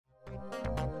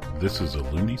This is a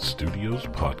Looney Studios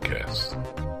podcast.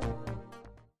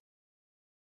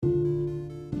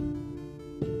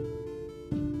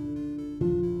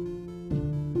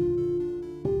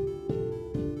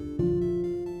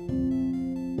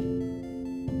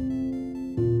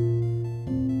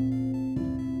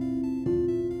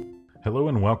 Hello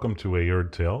and welcome to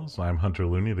Ayurd Tales. I'm Hunter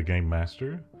Looney, the Game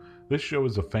Master. This show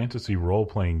is a fantasy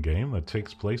role-playing game that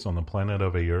takes place on the planet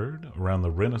of Ayurd around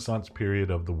the Renaissance period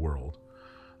of the world.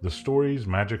 The stories,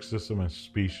 magic system, and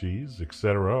species,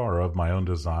 etc. are of my own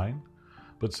design,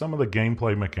 but some of the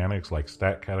gameplay mechanics like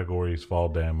stat categories, fall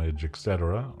damage,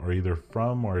 etc. are either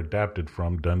from or adapted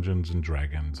from Dungeons &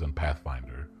 Dragons and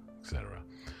Pathfinder, etc.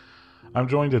 I'm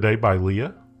joined today by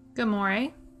Leah. Good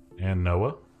morning. And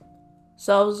Noah.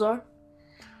 Salazar.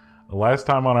 Last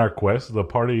time on our quest, the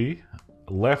party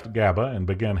left Gaba and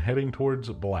began heading towards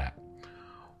Blatt.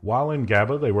 While in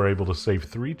Gaba, they were able to save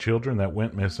 3 children that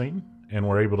went missing, and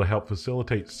were able to help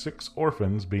facilitate 6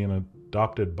 orphans being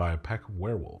adopted by a pack of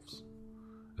werewolves.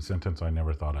 A sentence I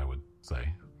never thought I would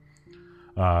say.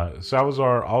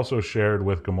 Salazar also shared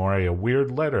with Gamore a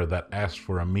weird letter that asked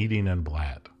for a meeting in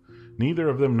Blatt. Neither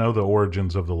of them know the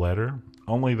origins of the letter,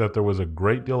 only that there was a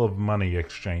great deal of money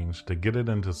exchanged to get it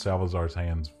into Salazar's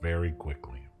hands very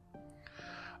quickly.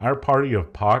 Our party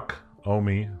of Pock,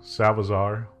 Omi,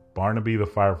 Salazar, Barnaby the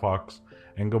Firefox,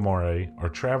 and Gamore are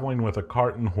traveling with a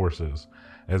cart and horses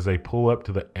as they pull up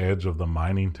to the edge of the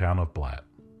mining town of Blatt.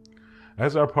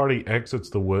 As our party exits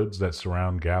the woods that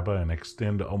surround Gaba and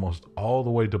extend almost all the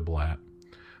way to Blatt,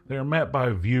 they are met by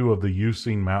a view of the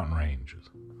Usine mountain ranges.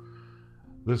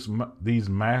 These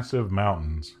massive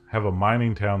mountains have a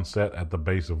mining town set at the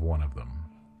base of one of them.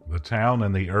 The town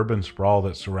and the urban sprawl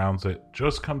that surrounds it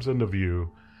just comes into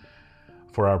view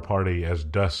for our party as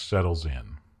dusk settles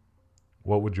in.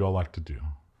 What would you all like to do?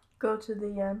 Go to the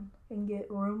inn and get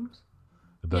rooms.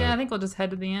 I think we'll just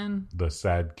head to the inn. The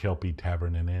Sad Kelpie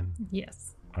Tavern and Inn?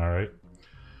 Yes. All right.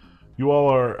 You all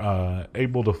are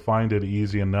able to find it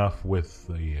easy enough with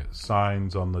the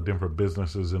signs on the different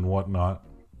businesses and whatnot.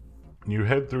 You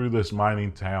head through this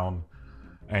mining town,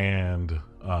 and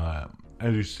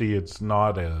as you see, it's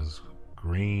not as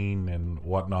green and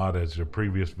whatnot as your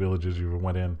previous villages you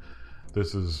went in.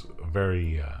 This is a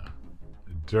very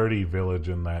dirty village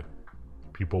in that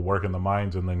people work in the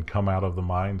mines and then come out of the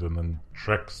mines and then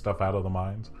trek stuff out of the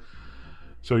mines.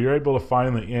 So you're able to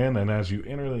find the inn, and as you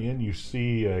enter the inn, you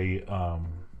see a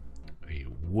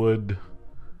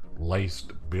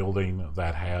wood-laced building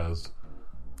that has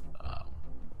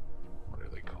what are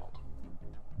they called?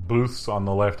 Booths on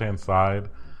the left-hand side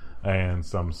and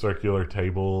some circular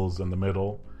tables in the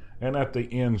middle. And at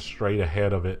the end, straight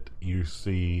ahead of it, you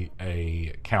see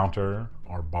a counter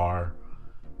or bar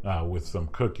with some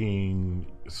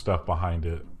cooking stuff behind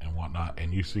it and whatnot.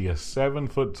 And you see a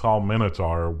 7-foot-tall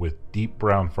minotaur with deep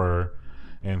brown fur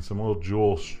and some little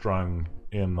jewels strung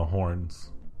in the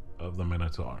horns of the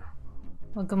minotaur.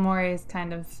 Well, Gamore is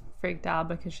kind of freaked out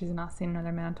because she's not seen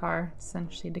another minotaur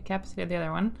since she decapitated the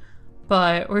other one.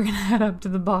 But we're going to head up to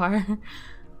the bar.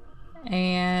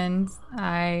 And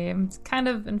I am kind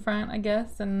of in front, I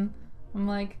guess, and I'm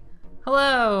like,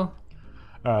 hello.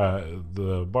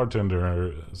 The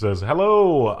bartender says,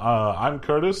 hello, I'm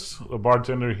Curtis, the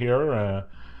bartender here.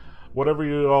 Whatever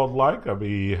you all like, I'd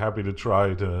be happy to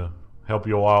try to help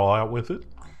you all out with it.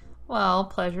 Well,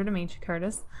 pleasure to meet you,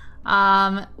 Curtis.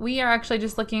 We are actually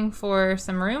just looking for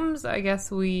some rooms. I guess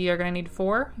we are going to need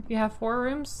 4, if you have 4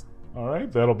 rooms. All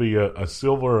right, that'll be a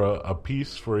silver a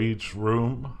piece for each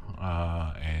room.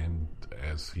 And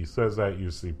as he says that,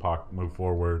 you see Pock move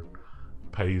forward,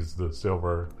 pays the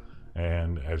silver,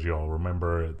 and as you all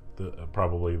remember,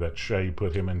 probably that Shay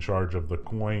put him in charge of the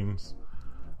coins,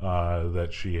 that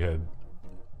she had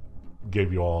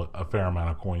gave you all a fair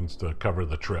amount of coins to cover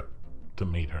the trip to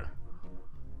meet her.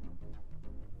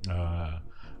 Are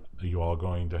you all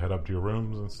going to head up to your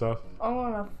rooms and stuff? I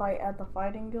want to fight at the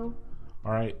fighting guild.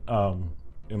 All right.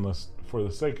 For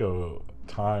the sake of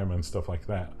time and stuff like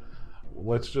that,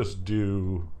 let's just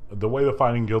do the way the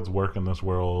fighting guilds work in this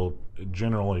world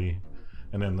generally,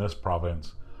 and in this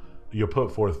province, you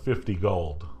put forth 50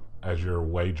 gold as your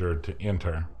wager to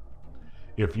enter.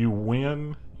 If you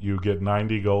win, you get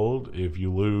 90 gold. If you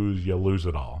lose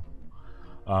it all.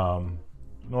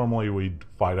 Normally we'd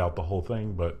fight out the whole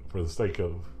thing, but for the sake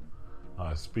of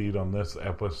speed on this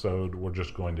episode, we're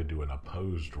just going to do an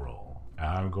opposed roll.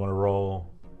 I'm going to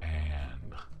roll,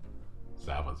 and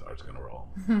Salazar's going to roll.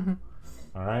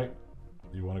 All right.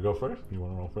 You want to go first? You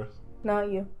want to roll first?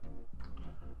 Not you.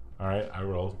 All right. I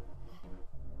rolled.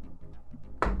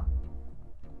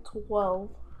 12.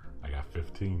 I got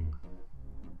 15.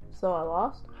 So I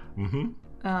lost? Mm-hmm.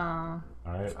 Oh. All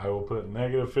right, I will put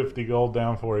negative 50 gold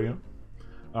down for you.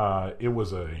 It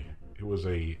was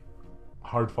a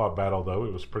hard fought battle, though.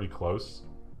 It was pretty close.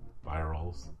 Fire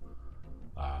rolls.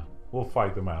 We'll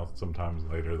fight them out sometimes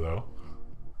later, though.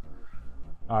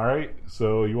 All right,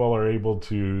 so you all are able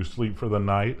to sleep for the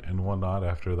night and whatnot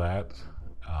after that.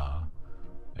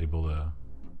 Able to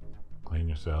clean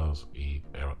yourselves, eat,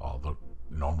 all the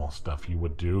normal stuff you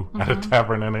would do at a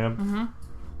tavern and inn. Mm-hmm.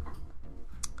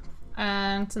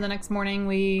 And so the next morning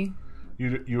we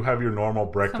You have your normal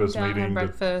come breakfast down and meeting.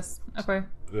 have breakfast. Okay.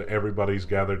 Everybody's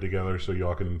gathered together so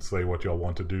y'all can say what y'all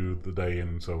want to do the day,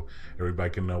 and so everybody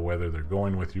can know whether they're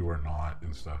going with you or not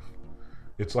and stuff.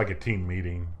 It's like a team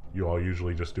meeting. You all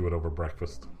usually just do it over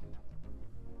breakfast.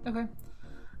 Okay.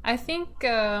 I think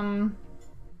I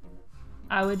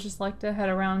would just like to head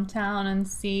around town and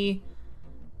see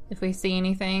if we see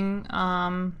anything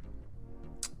out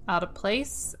of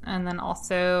place, and then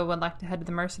also would like to head to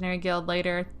the Mercenary Guild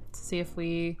later to see if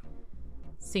we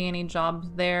see any jobs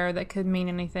there that could mean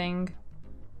anything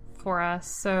for us.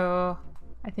 So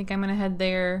I think I'm gonna head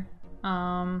there.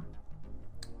 Salazar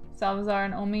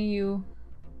and Omi, you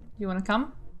want to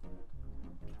come?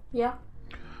 Yeah.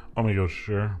 Omi goes,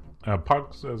 sure.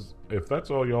 Puck says, if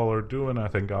that's all y'all are doing, I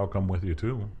think I'll come with you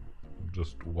too.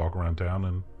 Just walk around town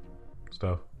and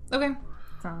stuff. Okay,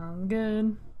 sounds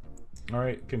good. All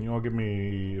right, can you all give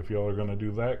me, if y'all are going to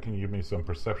do that, can you give me some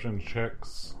perception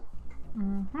checks?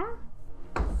 Mm-hmm.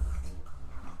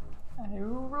 I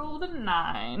rolled a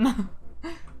 9.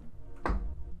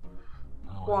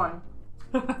 One.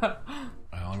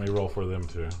 Let me roll for them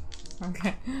too.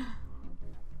 Okay.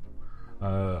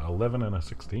 11 and a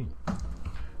 16.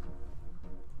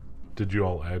 Did you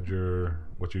all add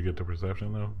what you get to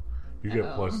perception though? You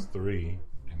get plus 3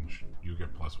 and you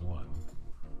get plus 1.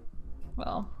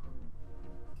 Well,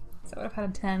 so I would have had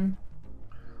a 10.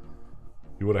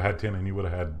 You would have had 10 and you would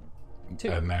have had 2.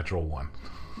 a natural 1.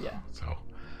 Yeah. So,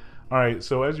 all right.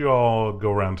 So as you all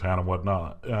go around town and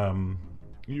whatnot,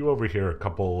 you overhear a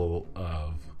couple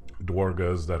of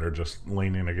dwargas that are just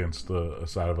leaning against the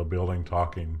side of a building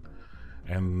talking,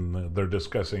 and they're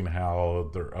discussing how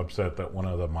they're upset that one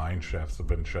of the mine shafts have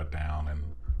been shut down, and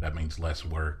that means less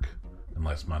work and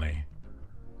less money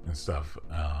and stuff.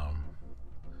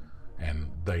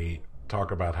 And they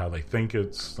talk about how they think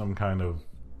it's some kind of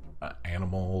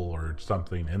animal or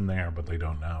something in there, but they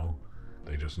don't know.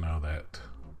 They just know that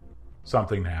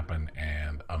something happened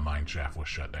and a mine shaft was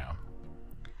shut down.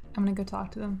 I'm gonna go talk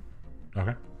to them.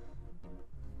 Okay.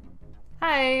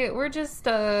 Hi, we're just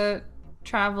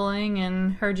traveling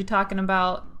and heard you talking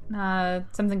about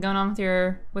something going on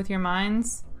with your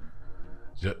mines.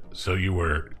 So you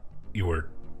were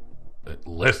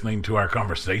listening to our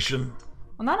conversation?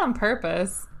 Well, not on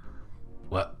purpose.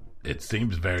 Well, it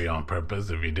seems very on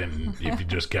purpose if you if you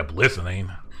just kept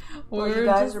listening. Well, you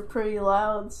guys are pretty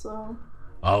loud, so.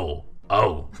 Oh.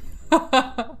 All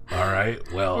right.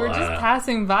 Well, we're just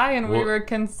passing by and we were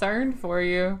concerned for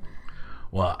you.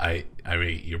 Well, I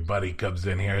mean, your buddy comes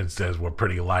in here and says we're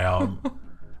pretty loud,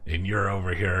 and you're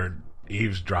over here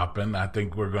eavesdropping. I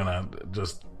think we're gonna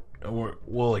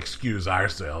we'll excuse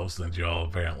ourselves since y'all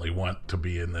apparently want to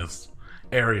be in this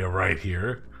area right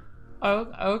here. Oh,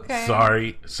 okay.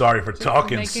 Sorry for just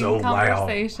talking so loud.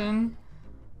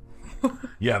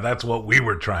 Yeah, that's what we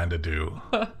were trying to do.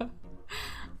 All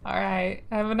right.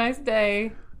 Have a nice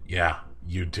day. Yeah,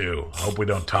 you too. Hope we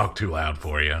don't talk too loud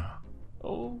for you.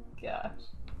 Oh, gosh.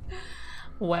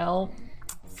 Well,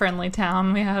 friendly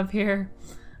town we have here.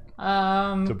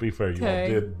 To be fair, you all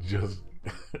did just...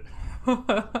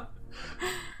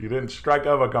 You didn't strike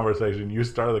up a conversation. You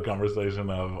started the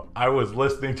conversation of, I was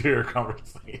listening to your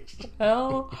conversation.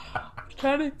 Well,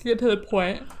 trying to get to the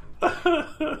point.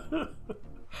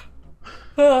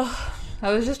 I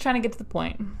was just trying to get to the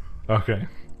point. Okay.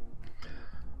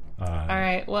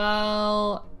 Alright,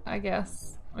 well, I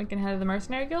guess we can head to the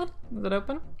Mercenary Guild. Is it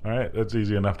open? Alright, that's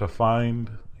easy enough to find.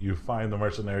 You find the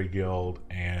Mercenary Guild,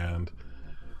 and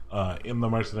in the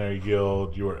Mercenary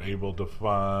Guild, you are able to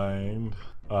find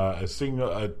a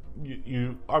single...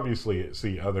 you obviously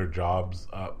see other jobs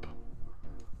up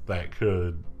that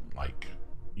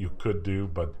you could do,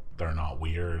 but they're not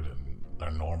weird, and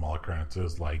they're normal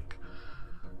occurrences, like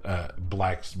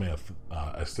blacksmith,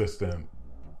 assistant,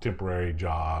 temporary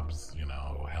jobs,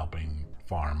 helping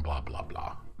farm, blah, blah,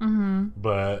 blah. Mm-hmm.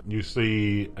 But you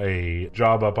see a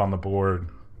job up on the board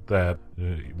that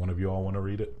one of you all want to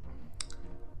read it?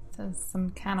 It says some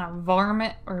kind of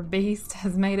varmint or beast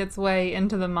has made its way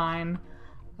into the mine.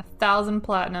 1,000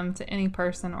 platinum to any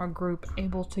person or group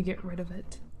able to get rid of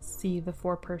it. See the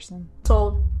 4-person.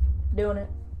 Sold. Doing it.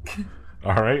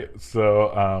 All right.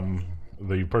 So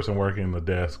the person working the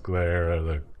desk there, or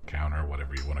the counter,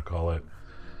 whatever you want to call it,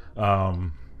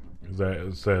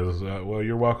 that says, well,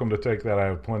 you're welcome to take that. I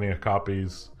have plenty of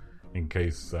copies in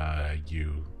case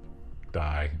you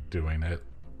die doing it,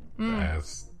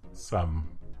 as some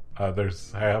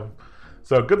others have.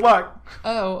 So good luck.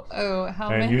 Oh, how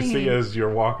many? And you see as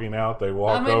you're walking out, they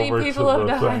walk over to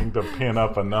the thing to pin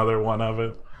up another one of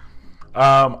it.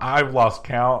 I've lost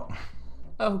count.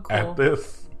 Oh, cool. At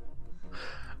this.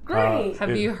 Great.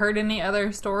 Have you heard any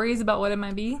other stories about what it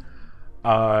might be?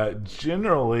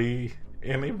 Generally,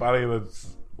 anybody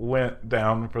that's went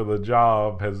down for the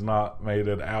job has not made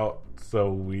it out,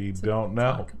 so we don't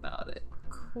know. Talk about it.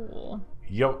 Cool.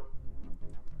 Yep.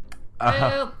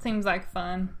 Well, seems like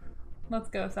fun. Let's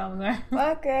go, Salazar.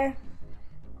 Okay.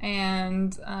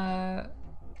 And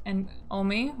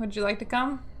Omi, would you like to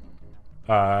come?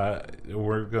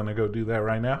 We're gonna go do that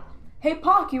right now. Hey,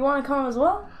 Pock, you want to come as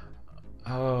well?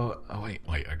 Oh, wait,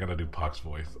 I gotta do Pock's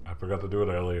voice. I forgot to do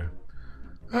it earlier.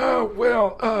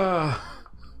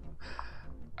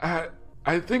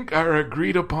 I think our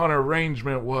agreed upon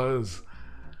arrangement was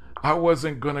I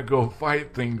wasn't gonna go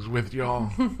fight things with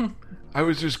y'all. I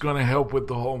was just gonna help with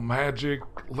the whole magic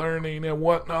learning and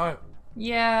whatnot.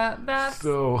 Yeah, that's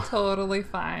totally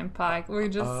fine, Pike. We're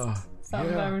just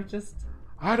we're just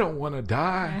I don't want to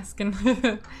die.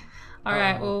 Asking. All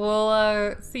right, well,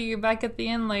 we'll see you back at the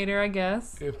inn later, I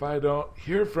guess. If I don't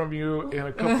hear from you in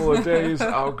a couple of days,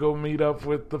 I'll go meet up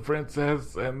with the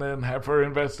princess and then have her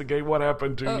investigate what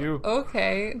happened to you.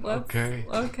 Okay.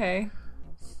 Okay.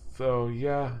 So,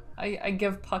 yeah. I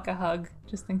give Puck a hug,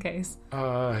 just in case.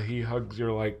 He hugs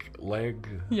your, leg?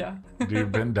 Yeah. Do you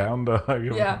bend down to hug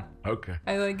him? Yeah. Okay.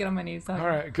 I get on my knees. All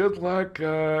right, good luck.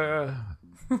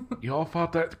 You all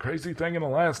fought that crazy thing in the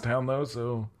last town, though,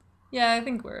 so... Yeah, I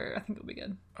think it'll be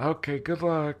good. Okay, good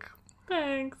luck.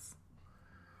 Thanks.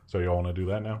 So you all want to do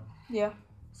that now? Yeah.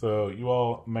 So you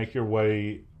all make your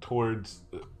way towards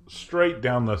straight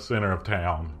down the center of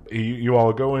town. You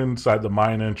all go inside the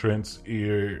mine entrance.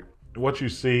 What you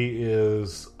see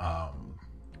is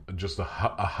just a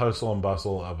hustle and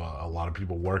bustle of a lot of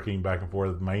people working back and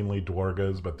forth, mainly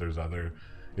Dwargas, but there's other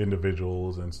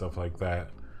individuals and stuff like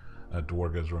that.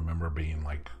 Dwargas, remember, being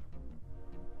like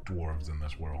dwarves in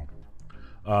this world.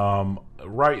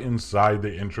 Right inside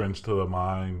the entrance to the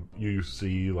mine, you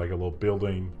see like a little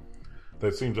building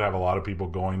that seems to have a lot of people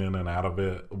going in and out of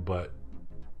it, but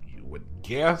you would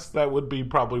guess that would be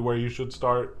probably where you should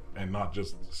start and not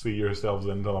just see yourselves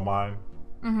into the mine.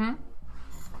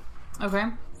 Okay,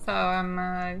 so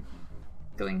I'm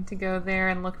going to go there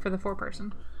and look for the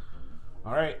 4-person.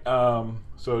 All right,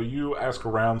 so you ask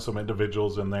around some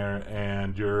individuals in there,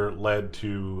 and you're led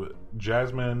to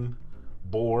Jasmine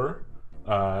Bohr,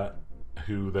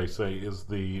 who they say is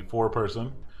the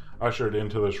 4-person, ushered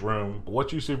into this room.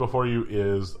 What you see before you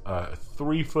is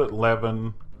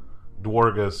 3'11"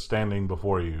 Dwarga standing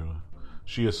before you.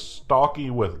 She is stocky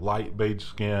with light beige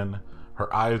skin.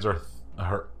 Her eyes are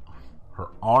her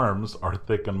arms are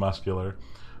thick and muscular.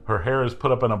 Her hair is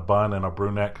put up in a bun in a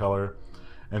brunette color.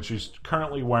 And she's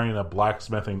currently wearing a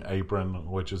blacksmithing apron,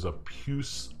 which is a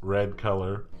puce red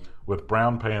color, with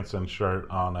brown pants and shirt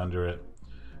on under it.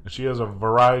 And she has a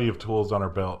variety of tools on her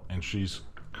belt, and she's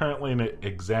currently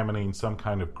examining some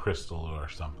kind of crystal or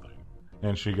something.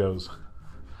 And she goes,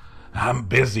 "I'm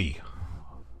busy.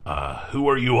 Who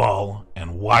are you all,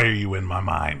 and why are you in my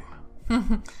mine?"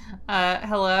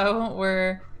 Hello,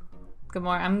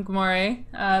 I'm Gamore.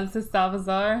 This is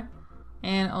Salazar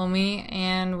and Omi,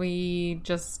 and we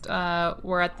just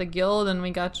were at the guild, and we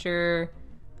got your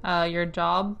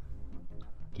job.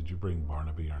 Did you bring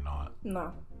Barnaby or not?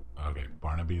 No. Okay,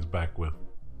 Barnaby's back with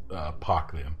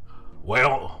Pock then.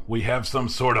 Well, we have some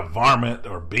sort of varmint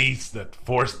or beast that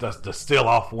forced us to steal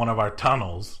off one of our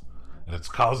tunnels, and it's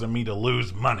causing me to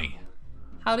lose money.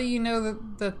 How do you know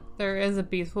that there is a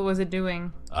beast? What was it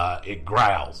doing? It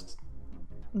growls.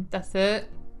 That's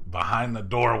it? Behind the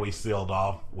door we sealed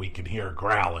off, we could hear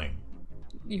growling.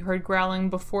 You heard growling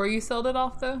before you sealed it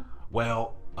off, though?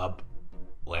 Well, a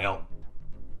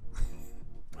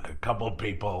couple of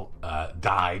people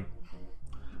died,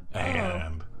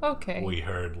 and okay. We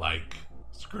heard like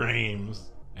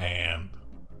screams and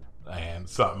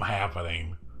something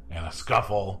happening and a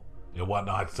scuffle and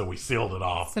whatnot, so we sealed it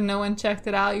off. So no one checked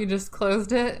it out? You just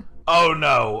closed it? Oh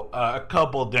no, a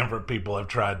couple of different people have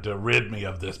tried to rid me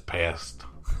of this pest.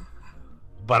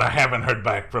 But I haven't heard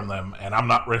back from them, and I'm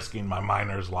not risking my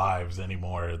miners' lives any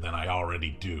more than I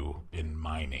already do in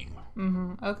mining.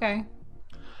 Okay.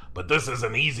 But this is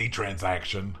an easy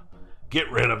transaction.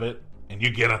 Get rid of it, and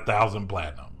you get 1,000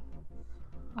 platinum.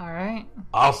 All right.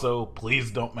 Also,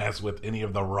 please don't mess with any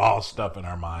of the raw stuff in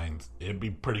our minds. It'd be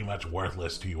pretty much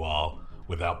worthless to you all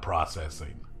without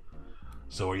processing.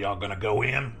 So are y'all gonna go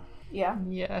in? Yeah.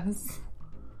 Yes.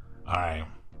 Alright.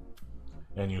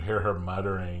 And you hear her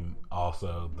muttering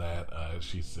also that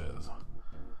she says,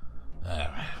 man,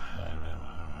 I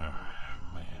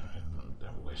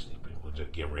wish these people would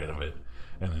just get rid of it.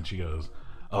 And then she goes,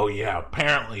 oh yeah,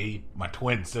 apparently my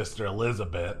twin sister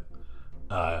Elizabeth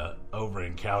over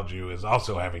in Kalju is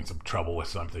also having some trouble with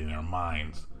something in her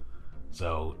minds.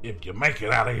 So if you make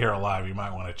it out of here alive, you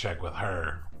might want to check with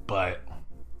her. But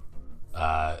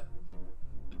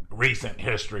recent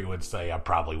history would say I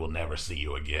probably will never see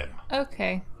you again.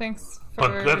 Okay. Thanks for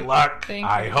But good luck. the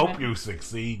I hope encouragement. you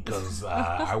succeed because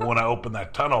I want to open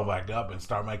that tunnel back up and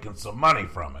start making some money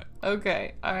from it.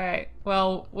 Okay. All right.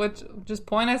 Well, just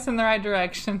point us in the right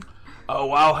direction.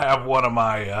 Oh, I'll have one of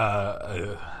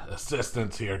my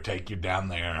assistants here take you down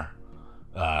there.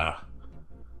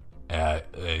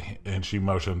 And she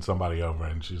motioned somebody over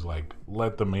and she's like,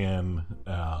 let them in,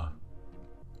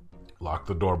 lock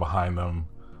the door behind them,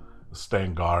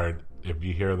 stand guard if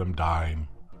you hear them dying,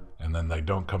 and then they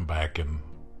don't come back in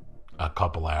a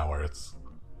couple hours,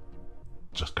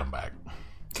 just come back.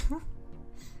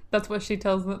 That's what she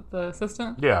tells the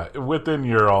assistant? Yeah, within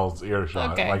your all's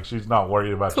earshot. Okay. Like, she's not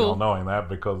worried about you Cool. all knowing that,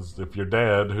 because if you're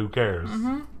dead, who cares?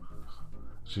 Mm-hmm.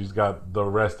 She's got the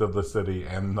rest of the city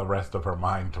and the rest of her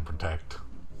mind to protect.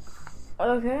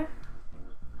 Okay.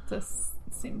 This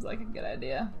seems like a good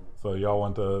idea. So y'all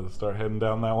want to start heading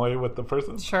down that way with the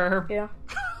person? Sure. Yeah.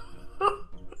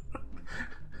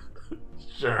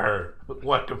 Sure.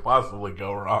 What could possibly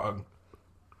go wrong?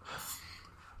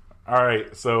 All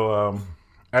right. So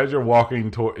as you're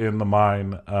walking in the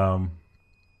mine,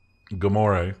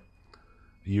 Gamore,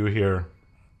 you hear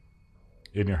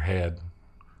in your head,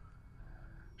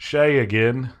 Shay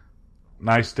again.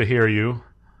 Nice to hear you.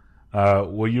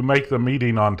 Will you make the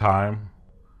meeting on time?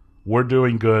 We're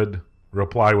doing good.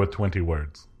 Reply with 20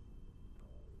 words.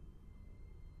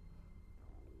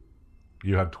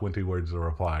 You have 20 words to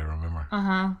reply, remember?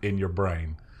 Uh-huh. In your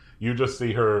brain. You just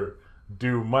see her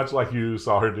do much like you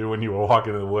saw her do when you were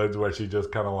walking in the woods, where she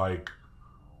just kind of like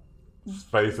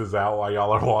spaces out while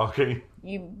y'all are walking.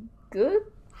 You good?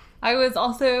 I was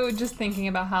also just thinking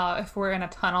about how if we're in a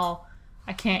tunnel,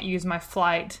 I can't use my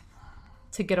flight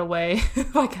to get away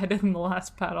like I did in the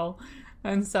last battle.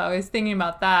 And so I was thinking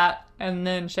about that, and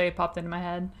then Shay popped into my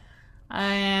head.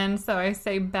 And so I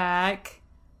say back,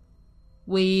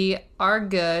 we are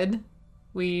good.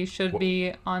 We should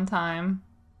be on time.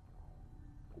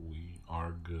 We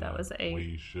are good. That was 8.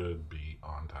 We should be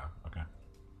on time. Okay.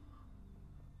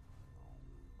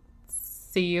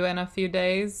 See you in a few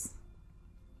days.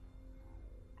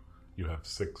 You have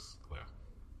 6 left.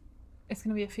 It's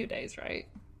going to be a few days, right?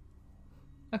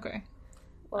 Okay.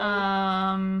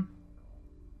 Well,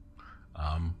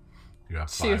 You have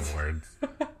Shoot. 5 words.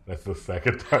 That's the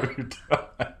second time you've done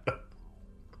that.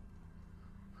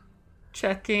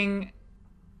 Checking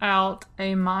out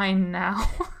a mine now.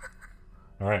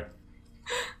 All right.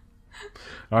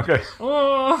 Okay.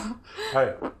 Oh.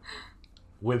 Hey,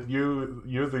 with you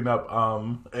using up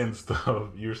and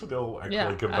stuff, you're still actually Yeah,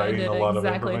 I conveying did a lot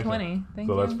exactly of information. 20. Thank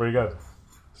So you. that's pretty good.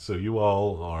 So you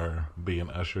all are being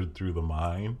ushered through the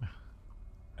mine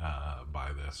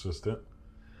by the assistant,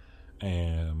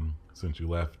 and since you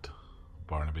left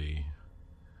Barnaby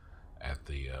at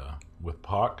the with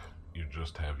Pock, you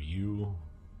just have you,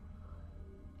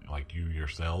 like you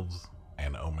yourselves,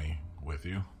 and Omi with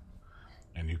you,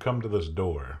 and you come to this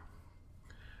door,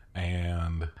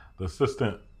 and the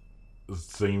assistant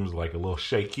seems like a little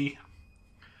shaky,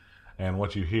 and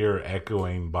what you hear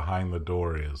echoing behind the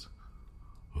door is,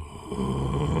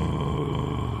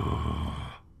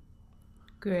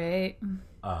 Great.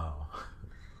 oh.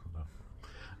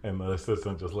 And the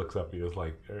assistant just looks up at you, is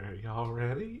like, are y'all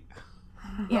ready?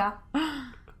 yeah.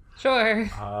 Sure.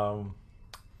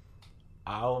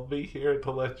 I'll be here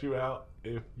to let you out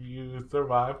if you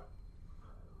survive.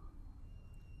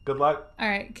 Good luck. All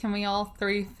right. Can we all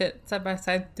 3 fit side by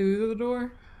side through the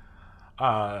door?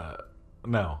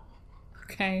 No.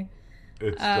 Okay.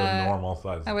 It's the normal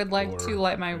size. I would like door. to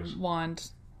light my There's- wand.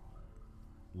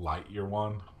 Light your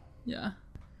wand? Yeah.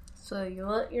 So you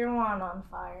lit your wand on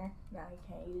fire. Now you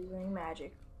can't use any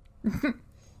magic.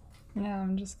 Yeah,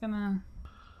 I'm just gonna...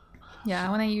 Yeah, I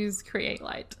want to use create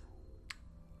light.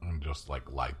 And just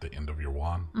like light the end of your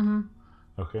wand? Mm-hmm.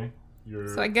 Okay. You're...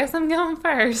 So I guess I'm going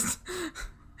first.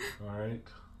 All right.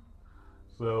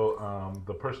 So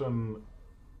the person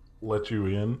let you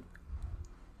in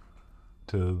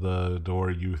to the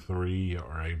door. You 3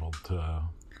 are able to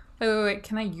Wait.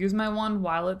 Can I use my wand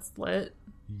while it's lit?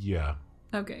 Yeah.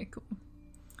 Okay, cool.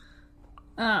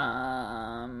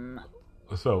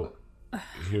 So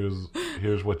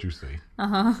here's what you see.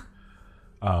 Uh-huh.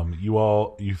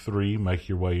 You three make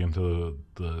your way into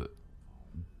the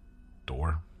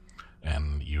door,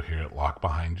 and you hear it lock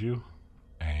behind you,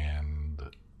 and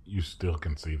you still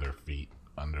can see their feet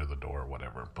under the door or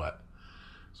whatever. But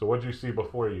so what you see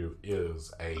before you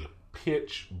is a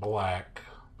pitch black,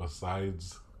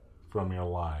 besides from your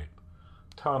light,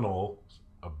 tunnel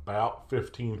about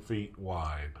 15 feet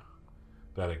wide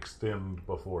that extend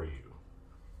before you.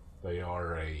 They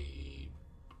are a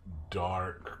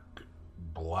dark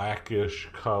blackish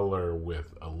color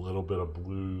with a little bit of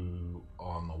blue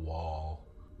on the wall,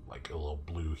 like a little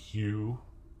blue hue.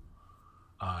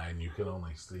 And you can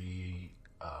only see,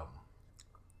 I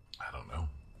don't know,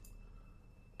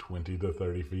 20 to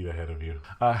 30 feet ahead of you.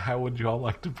 How would you all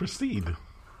like to proceed?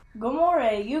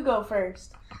 Gamora, you go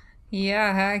first.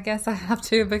 Yeah, I guess I have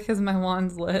to because my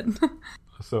wand's lit.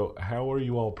 So, how are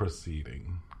you all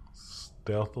proceeding?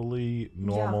 Stealthily,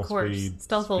 normal of course. speed?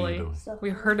 Stealthily. Speed? We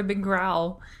heard a big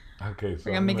growl. Okay, so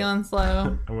We're gonna be going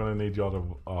slow. I'm gonna need y'all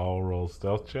to all roll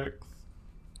stealth checks.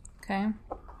 Okay.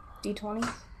 D20.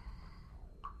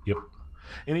 Yep.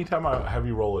 Anytime I have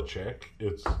you roll a check,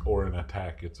 or an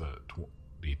attack, it's a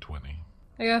D20.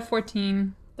 I got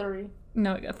 14. 3.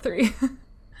 No, I got 3.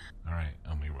 All right,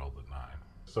 and we rolled a 9.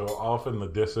 So off in the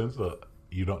distance,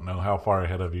 you don't know how far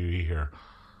ahead of you hear.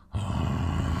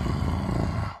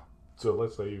 So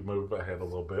let's say you move ahead a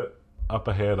little bit. Up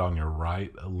ahead on your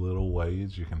right, a little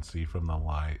ways, you can see from the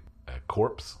light a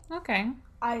corpse. Okay.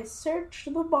 I searched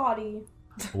the body.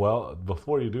 Well,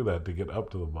 before you do that, to get up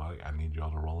to the body, I need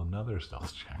y'all to roll another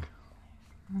stealth check.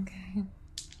 Okay.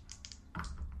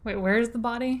 Wait, where's the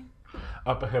body?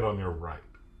 Up ahead on your right.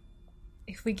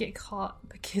 If we get caught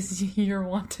because you're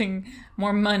wanting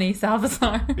more money,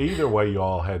 Salvazar. Either way, you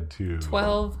all had to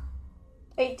 12.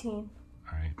 18.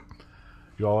 All right.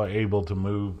 You all are able to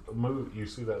move. You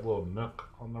see that little nook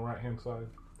on the right-hand side?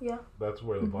 Yeah. That's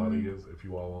where the body is. If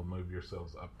you all will move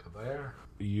yourselves up to there.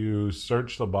 You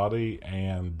search the body,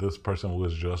 and this person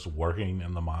was just working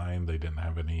in the mine. They didn't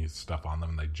have any stuff on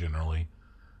them. They generally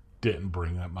didn't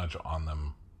bring that much on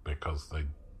them because they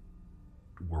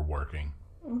were working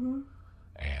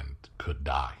and could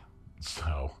die.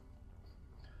 So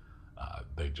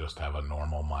they just have a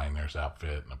normal miner's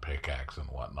outfit and a pickaxe and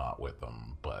whatnot with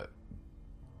them. But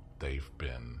they've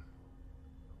been...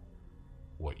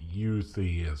 What you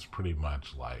see is pretty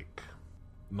much like,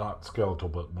 not skeletal,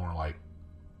 but more like,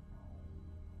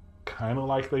 kind of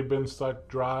like they've been sucked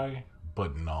dry,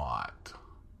 but not.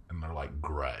 And they're like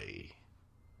gray.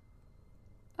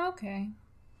 Okay.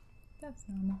 That's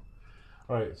normal.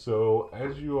 Alright, so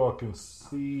as you all can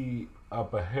see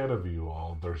up ahead of you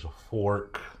all, there's a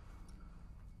fork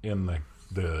in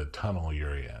the tunnel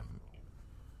you're in.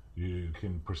 You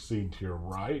can proceed to your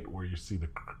right where you see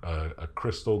a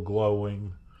crystal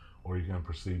glowing, or you can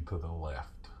proceed to the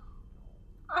left.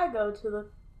 I go to the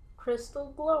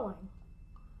crystal glowing.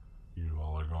 You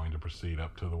all are going to proceed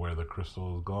up to where the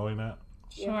crystal is glowing at.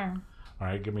 Sure. All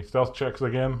right, give me stealth checks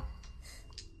again.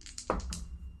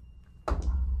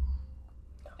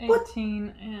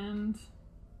 18 and...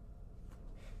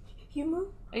 You move?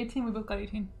 18, we both got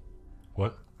 18.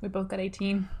 What? We both got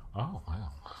 18. Oh, wow.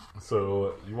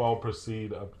 So you all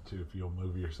proceed up to, if you'll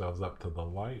move yourselves up to the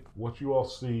light, what you all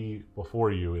see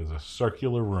before you is a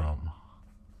circular room.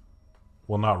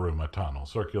 Well, not room, a tunnel,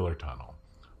 circular tunnel,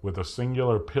 with a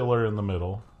singular pillar in the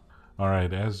middle. All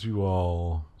right, as you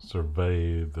all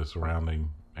survey the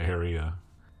surrounding area,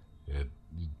 it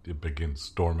begins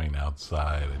storming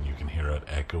outside, and you can hear it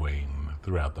echoing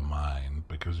throughout the mine,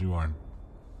 because you aren't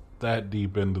that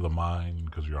deep into the mine,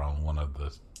 because you're on one of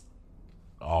the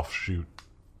offshoot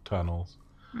tunnels.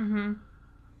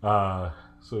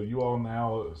 So you all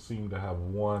now seem to have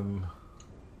one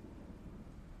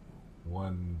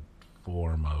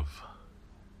form of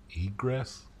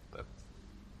egress. That's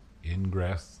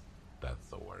ingress. That's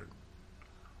the word.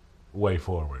 Way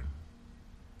forward.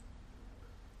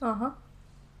 Uh-huh.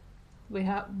 We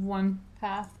have one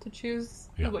path to choose,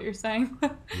 Yeah. is what you're saying?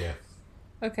 Yes.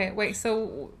 Okay, wait,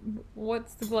 so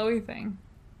what's the glowy thing?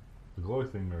 The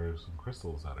glowy thing, there are some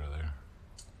crystals that are there.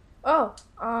 Oh,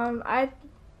 I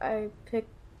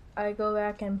go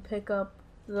back and pick up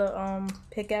the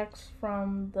pickaxe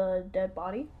from the dead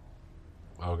body.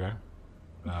 Okay.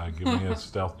 Give me a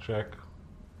stealth check.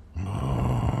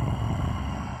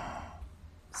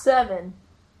 7.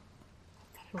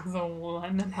 It was a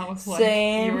 1, and I was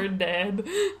Same. like, you were dead.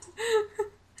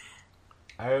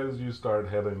 as you start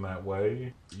heading that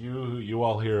way, you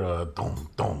all hear a dum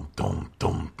dum dum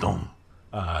dum dum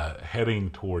heading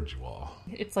towards you all.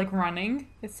 It's like running.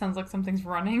 It sounds like something's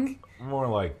running. More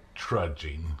like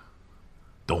trudging.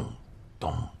 Dum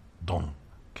dum dum.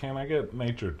 Can I get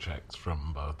nature checks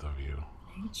from both of you?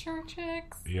 Nature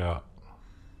checks? Yeah.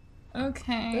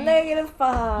 Okay.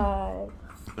 -5.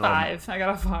 5. I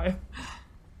got a 5.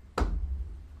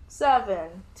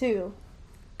 7. 2.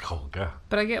 Kolga.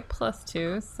 But I get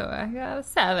 +2, so I got a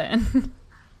 7.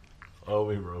 Oh,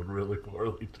 we rode really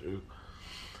poorly too.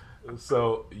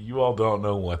 So you all don't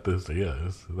know what this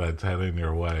is that's heading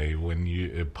your way when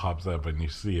it pops up and you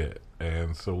see it.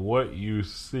 And so what you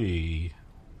see,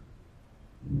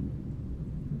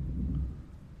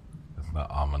 it's not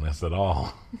ominous at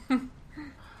all.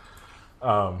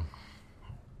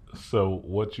 So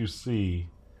what you see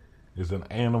is an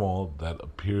animal that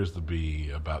appears to be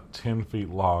about 10 feet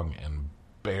long and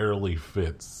barely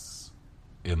fits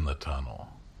in the tunnel.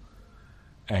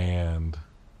 And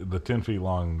the 10 feet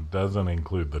long doesn't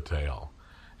include the tail.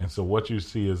 And so what you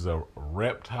see is a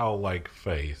reptile-like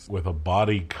face with a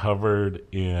body covered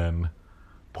in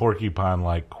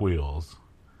porcupine-like quills.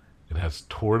 It has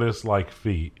tortoise-like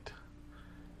feet,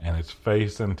 and its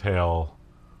face and tail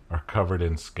are covered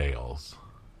in scales.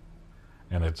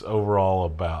 And it's overall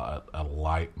about a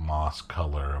light moss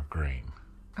color of green.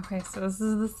 Okay, so this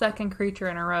is the second creature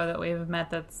in a row that we've met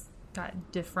that's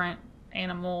got different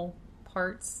animal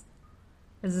parts.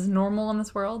 Is this normal in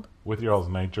this world? With your all's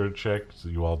nature checks,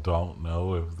 you all don't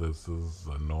know if this is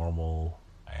a normal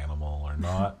animal or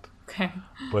not. Okay.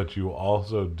 But you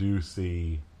also do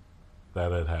see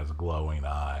that it has glowing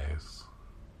eyes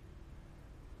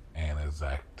and is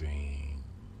acting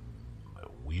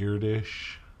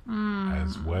weirdish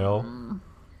as well.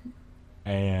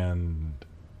 And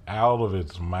out of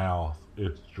its mouth,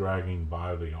 it's dragging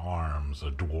by the arms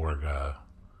a dwarga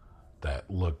that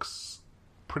looks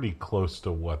pretty close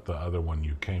to what the other one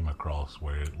you came across,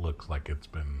 where it looks like it's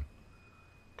been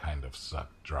kind of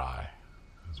sucked dry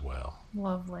as well.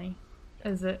 Lovely.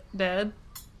 Is it dead?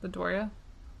 The Doria?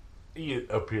 It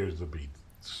appears to be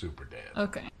super dead.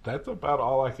 Okay. That's about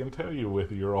all I can tell you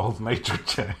with your all's nature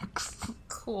checks.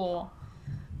 Cool.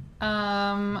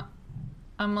 I'm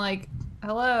like,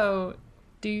 hello,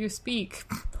 do you speak?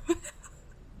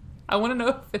 I want to know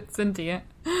if it's sentient.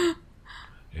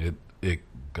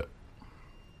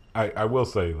 I will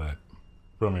say that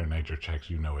from your nature checks,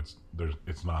 you know it's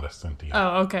not a sentient.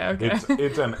 Oh, okay.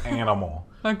 It's an animal,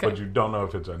 Okay. but you don't know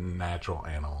if it's a natural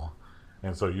animal.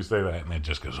 And so you say that, and it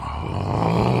just goes,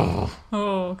 oh,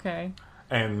 okay.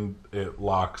 and it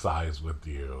locks eyes with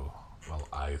you, well,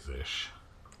 eyes-ish.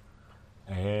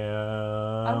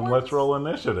 And let's roll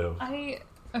initiative.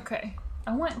 Okay.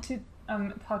 I want to,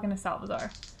 talking to Salvador.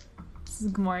 This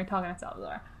is Gamori talking to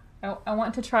Salvador. I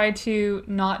want to try to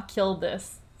not kill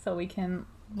this so we can,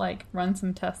 like, run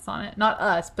some tests on it. Not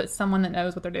us, but someone that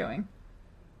knows what they're doing.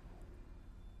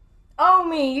 Oh,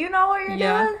 me, you know what you're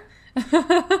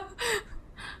doing?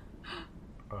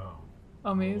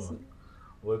 Amazing.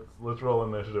 Let's roll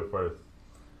initiative first,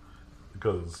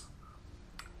 because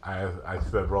I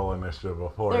said roll initiative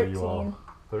before 13. you all.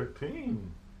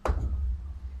 13.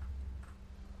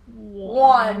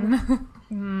 1.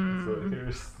 So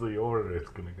here's the order it's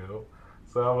gonna go: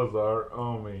 Salazar,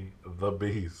 Omi, the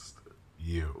Beast,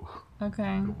 you.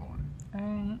 Okay. Good morning.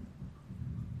 Alright.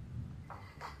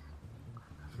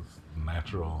 This is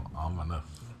natural, ominous.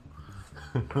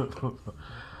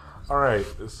 All right,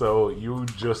 so you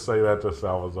just say that to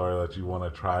Salazar that you want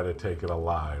to try to take it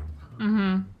alive.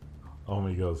 Mm-hmm.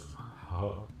 Omi goes,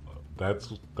 that's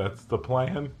the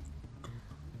plan?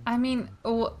 I mean,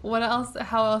 what else?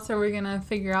 How else are we gonna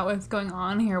figure out what's going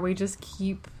on here? We just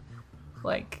keep,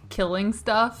 like, killing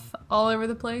stuff all over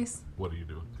the place? What do you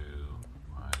do?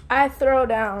 I throw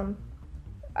down.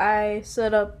 I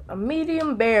set up a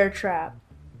medium bear trap.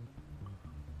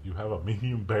 You have a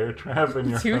medium bear trap in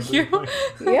your Do hunting you? place?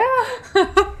 Yeah.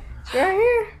 It's right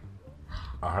here.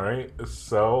 All right,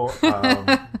 so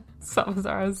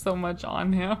Salazar has so much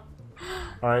on him.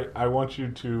 all right, I want you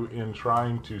to, in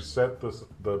trying to set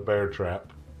the bear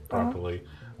trap properly,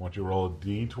 I want you to roll a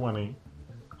d20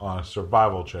 on a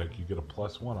survival check. You get a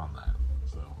 +1 on that.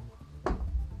 So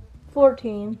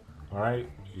 14. all right,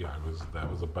 yeah, that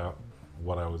was about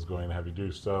what I was going to have you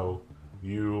do. So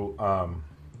you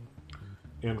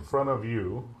in front of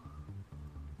you,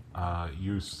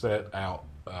 you set out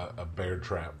a bear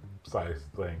trap size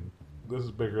thing. This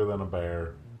is bigger than a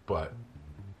bear, but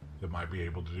it might be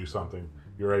able to do something.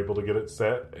 You're able to get it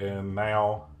set, and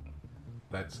now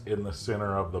that's in the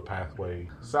center of the pathway.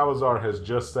 Salazar has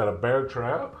just set a bear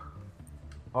trap,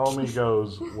 Omi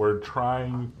goes, we're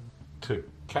trying to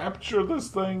capture this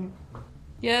thing?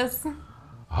 Yes,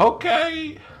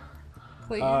 Okay.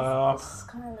 please. It's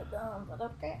kind of dumb, but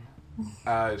okay.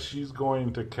 She's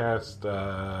going to cast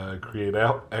create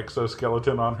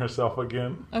exoskeleton on herself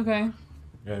again. Okay.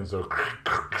 And so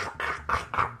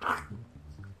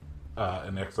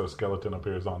an exoskeleton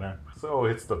appears on her. So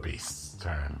it's the beast's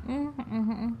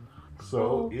turn.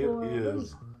 So it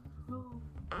is.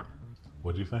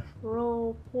 What'd you think?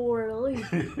 Roll poorly.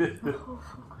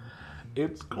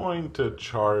 It's going to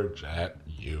charge at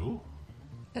you.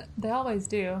 They always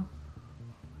do.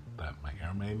 That may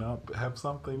or may not have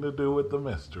something to do with the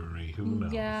mystery. Who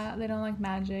knows? Yeah, they don't like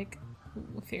magic.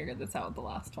 We figured this out with the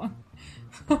last one.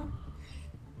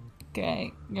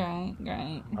 Great.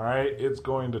 All right, it's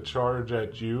going to charge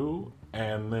at you,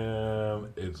 and then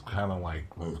it's kind of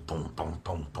like, boom, boom, boom,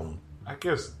 boom, boom. I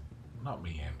guess not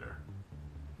meander,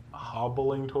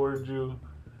 hobbling towards you.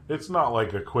 It's not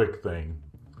like a quick thing,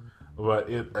 but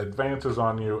it advances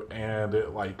on you, and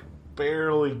it like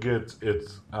barely gets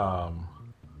its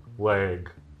leg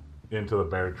into the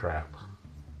bear trap,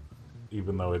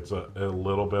 even though it's a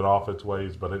little bit off its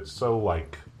ways. But it's so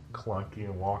like clunky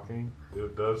and walking.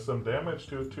 It does some damage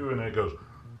to it too, and it goes.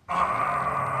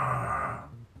 Ah!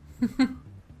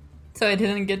 So it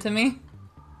didn't get to me?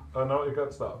 Oh no, it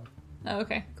got stopped. Oh,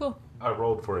 okay, cool. I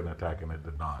rolled for an attack and it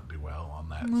did not do well on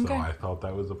that, so Okay. I thought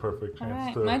that was a perfect chance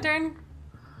Alright, to. my turn?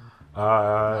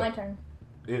 My turn.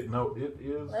 It is It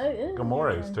is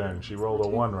Gamore's your turn. She rolled a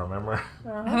 1, remember?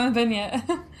 I haven't been yet.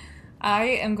 I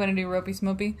am going to do Ropey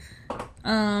Smopey,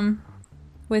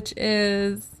 which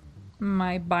is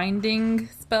my binding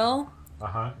spell.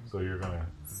 So you're gonna.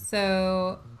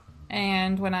 So,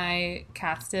 and when I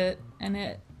cast it and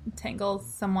it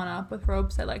tangles someone up with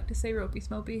ropes, I like to say Ropey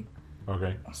Smopey.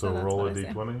 Okay, So so that's roll a what I say.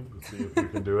 d20 to see if you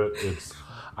can do it.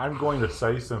 I'm going to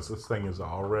say, since this thing is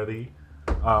already,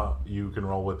 you can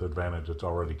roll with advantage. It's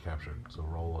already captured. So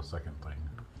roll a second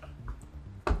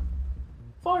thing.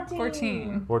 14.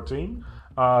 14. 14.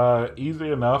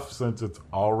 Easy enough since it's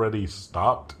already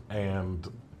stopped and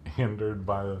hindered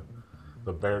by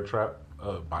the bear trap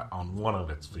on one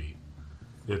of its feet.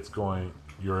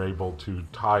 You're able to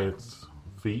tie its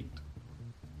feet,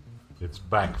 its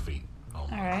back feet.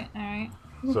 Alright.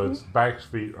 So its back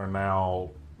feet are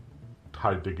now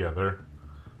tied together.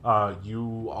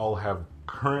 You all have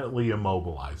currently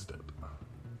immobilized it.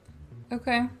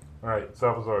 Okay. All right,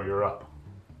 Salvazar, you're up.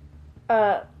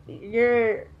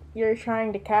 You're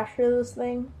trying to capture this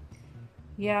thing?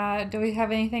 Yeah, do we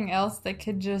have anything else that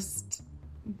could just,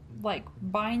 like,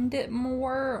 bind it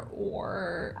more,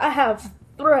 or... I have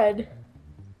thread.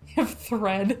 You have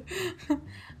thread?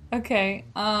 Okay,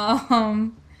 I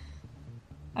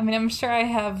mean, I'm sure I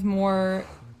have more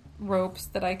ropes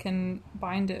that I can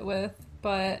bind it with,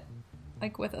 but,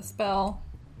 like, with a spell.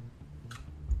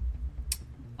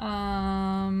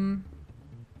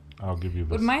 I'll give you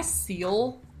this. Would my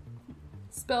seal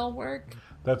spell work?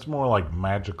 That's more like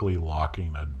magically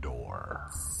locking a door.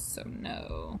 So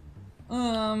no.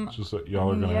 It's just that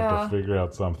y'all are gonna have to figure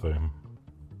out something.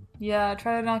 Yeah,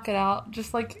 try to knock it out.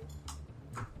 Just like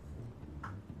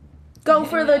Go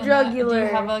for the Do jugular. you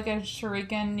have like a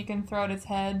shuriken you can throw at its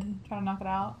head? Try to knock it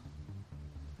out.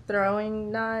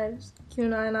 Throwing knives,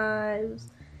 kunai knives.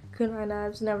 Kunai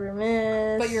knives never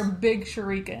miss. But your big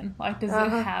shuriken, like, does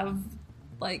Uh-huh. it have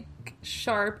like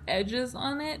sharp edges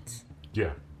on it?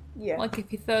 Yeah, yeah. Like if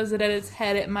he throws it at its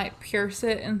head, it might pierce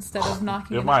it instead of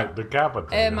knocking it might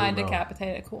decapitate. It who might knows?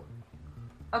 decapitate it. Cool.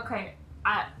 Okay,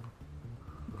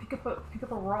 pick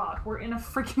up a rock. We're in a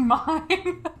freaking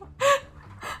mine.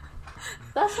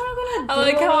 That's not gonna do I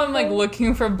like how I'm like anything.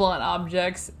 looking for blunt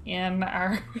objects in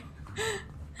our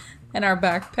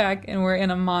backpack, and we're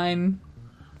in a mine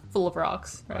full of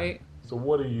rocks, right? So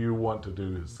what do you want to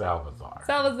do, Salvazar?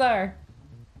 Salazar,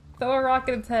 throw a rock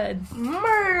at its head.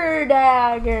 Murder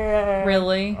dagger.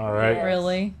 Really? All right. Yes.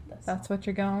 Really? That's what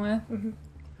you're going with?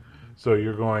 So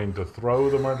you're going to throw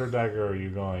the murder dagger, or are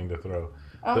you going to throw?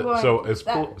 I'm going So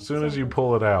that- as soon as you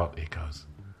pull it out, it goes,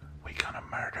 "We gonna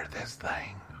murder this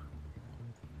thing."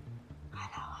 I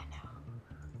know.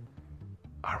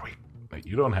 Are we?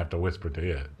 You don't have to whisper to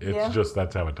it. It's Yeah. just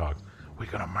that's how it talks. We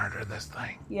gonna murder this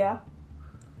thing. Yeah.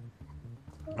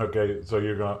 Okay, so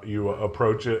you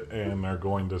approach it and are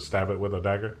going to stab it with a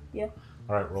dagger. Yeah.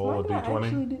 All right, roll a Why did I d20.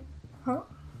 actually do- Huh?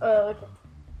 Okay.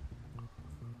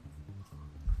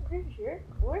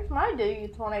 Where's my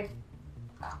D20?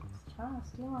 Trying to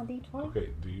steal my D20. Okay,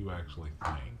 do you actually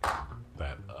think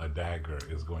that a dagger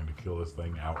is going to kill this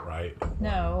thing outright?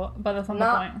 No, but that's not the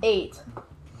Not point. 8.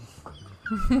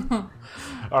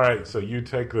 All right, so you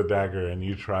take the dagger and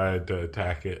you try to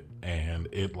attack it, and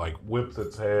it like whips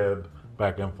its head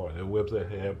back and forth. It whips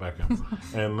its head back and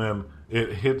forth. And then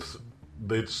it hits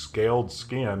its scaled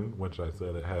skin, which I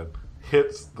said it had,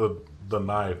 hits the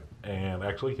knife and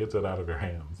actually hits it out of your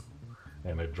hands.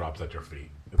 And it drops at your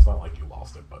feet. It's not like you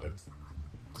lost it, but it's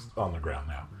on the ground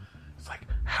now. It's like,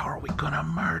 how are we going to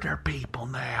murder people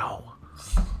now?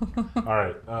 All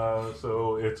right,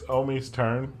 so it's Omi's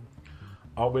turn.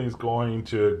 Omi's going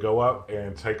to go up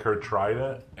and take her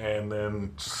trident and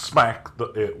then smack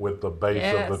it with the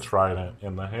base of the trident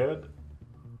in the head.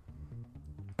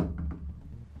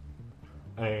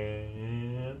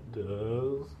 And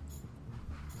does...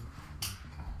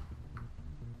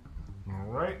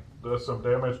 Alright, does some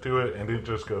damage to it, and it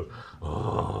just goes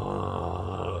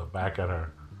back at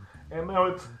her. And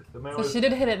now So she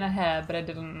did hit it in the head, but it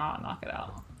did not knock it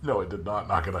out. No, it did not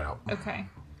knock it out. Okay.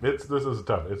 This is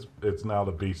tough. It's now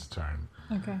the beast's turn.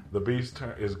 Okay. The beast's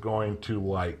turn is going to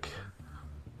like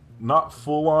not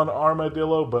full on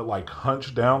armadillo, but like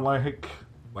hunch down, like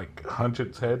hunch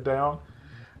its head down,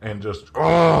 and just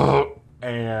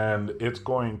and it's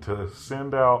going to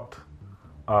send out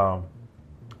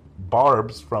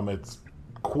barbs from its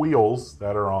quills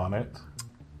that are on it.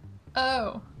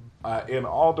 Oh. In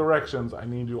all directions. I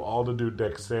need you all to do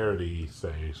dexterity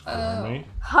saves for me.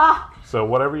 Ha! So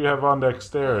whatever you have on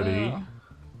dexterity,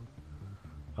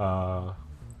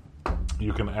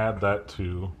 you can add that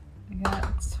to. I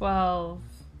got 12.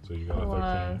 So you got a 13.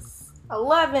 Plus...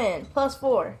 11 plus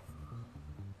 4.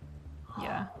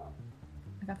 Yeah.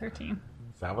 I got 13.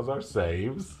 Salazar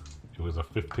saves. It was a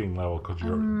 15 level because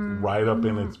you're right up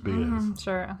in its biz.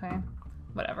 Sure, okay.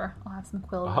 Whatever. I'll have some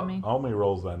quills on me. Omi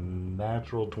rolls a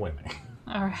natural 20.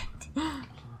 Alright.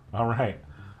 All right.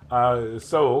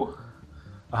 So,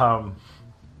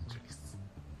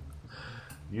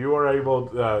 you are able,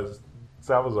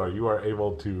 Salazar, you are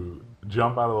able to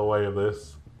jump out of the way of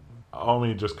this.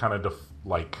 Omi just kind of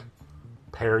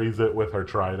parries it with her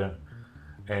trident.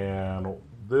 And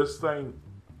this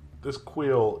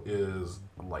quill is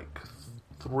like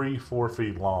 3-4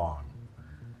 feet long.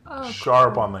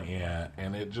 Sharp on the end,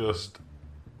 and it just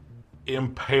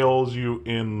impales you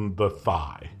in the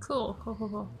thigh. Cool.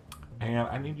 And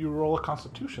I need you to roll a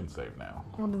Constitution save now.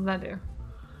 What does that do?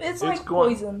 It's like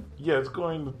poison. Yeah, it's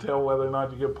going to tell whether or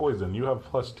not you get poisoned. You have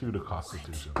 +2 to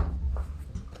Constitution.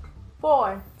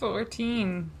 4.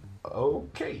 14.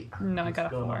 Okay. No, I got a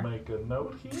 4. I'm going to make a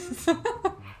note here.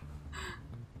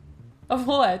 Of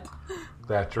what?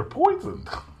 That you're poisoned.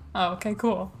 Oh, okay,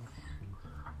 cool.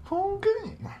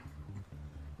 Okay.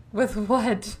 With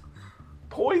what?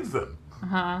 Poison.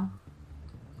 Uh-huh.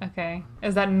 Okay.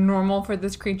 Is that normal for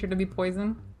this creature to be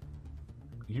poisoned?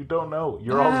 You don't know.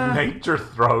 Your all's nature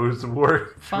throws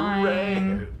were Fine.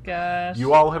 red. Gosh.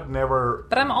 You all have never...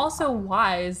 But I'm also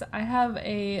wise. I have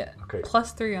a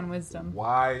 +3 on wisdom.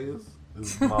 Wise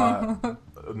is not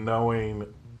knowing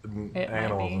It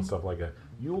animals and stuff like that.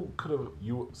 You could have...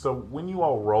 So when you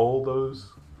all roll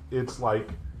those, it's like...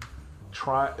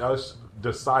 try us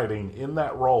deciding in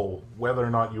that role whether or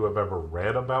not you have ever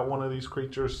read about one of these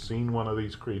creatures, seen one of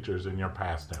these creatures in your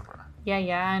past ever. Yeah,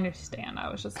 I understand. I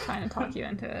was just trying to talk you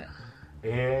into it.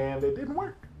 And it didn't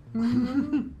work.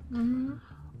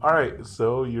 All right,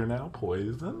 so you're now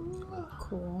poisoned.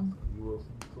 Cool. You will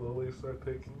slowly start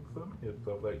taking some hits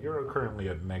of that. You're currently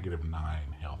at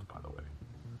 -9 health, by the way,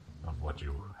 of what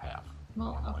you have.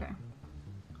 Well, normally, okay.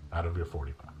 Out of your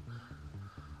 45.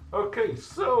 Okay,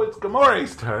 so it's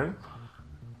Gamore's turn.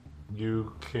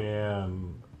 You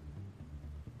can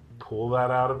pull that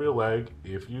out of your leg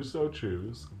if you so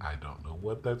choose. I don't know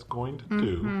what that's going to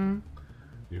do.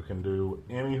 You can do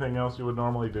anything else you would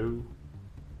normally do.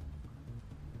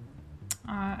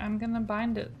 I'm going to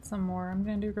bind it some more. I'm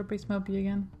going to do Grippy Smopey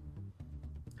again.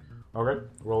 Okay,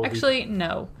 roll. Actually,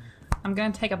 no. I'm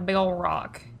going to take a big old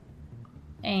rock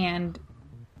and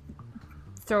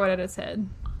throw it at its head.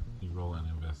 You roll an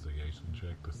investigation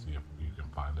check to see if you can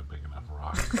find a big enough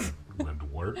rock that would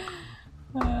work.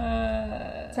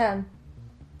 10.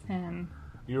 10.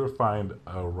 You will find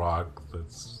a rock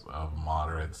that's of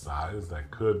moderate size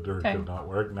that could or could not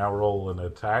work. Now roll an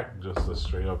attack, just a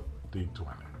straight up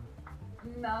D20.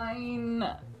 9.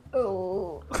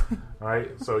 Oh.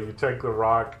 Alright, so you take the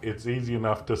rock. It's easy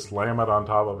enough to slam it on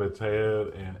top of its head,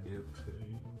 and it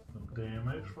takes some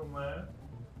damage from that.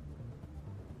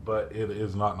 But it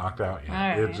is not knocked out yet.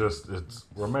 Right. It's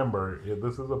remember,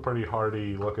 this is a pretty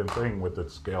hardy looking thing with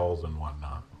its scales and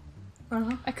whatnot.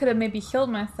 I could have maybe healed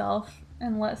myself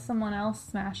and let someone else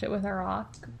smash it with a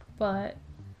rock, but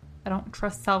I don't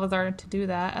trust Salazar to do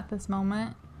that at this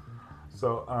moment.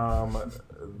 So,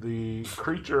 the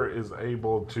creature is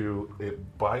able to,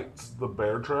 it bites the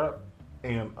bear trap,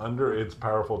 and under its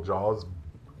powerful jaws,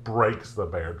 breaks the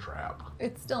bear trap.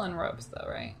 It's still in ropes, though,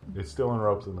 right? It's still in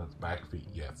ropes in its back feet,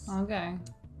 yes. Okay.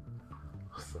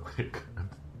 So it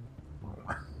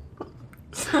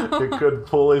could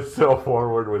pull itself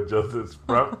forward with just its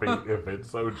front feet if it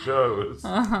so chose.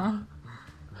 Uh-huh.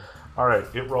 All right,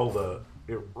 it rolled a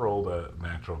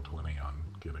natural 20 on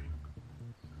getting.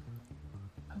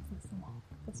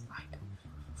 That's fine.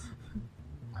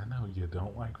 I know you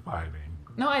don't like fighting.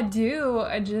 No, I do.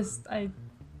 I don't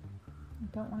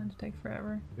want it to take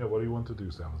forever. Yeah, what do you want to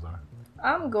do, Salazar?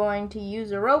 I'm going to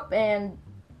use a rope and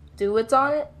do what's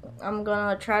on it. I'm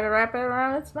gonna try to wrap it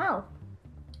around its mouth.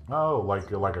 Oh,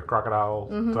 like a crocodile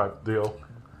type deal.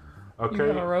 Okay,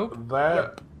 You got a rope?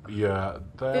 That yeah,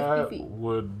 50 that feet.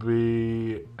 would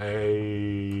be a.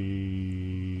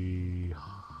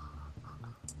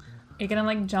 Are you gonna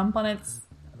like jump on its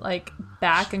like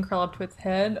back and curl up to its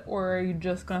head, or are you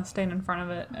just gonna stand in front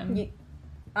of it and?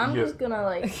 I'm Yeah. just gonna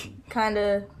like kind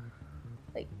of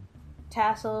like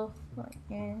tassel. Like,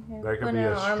 That could put be in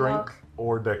a an arm strength lock.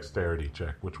 or dexterity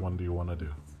check. Which one do you want to do?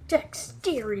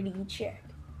 Dexterity check.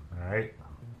 All right,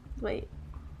 Wait,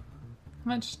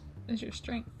 How much is your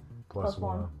strength? plus Plus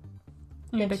one. one.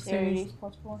 Your dexterity dexterity.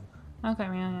 plus 1. Okay,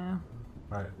 yeah.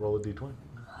 All right, roll a d20.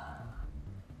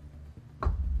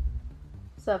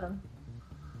 7.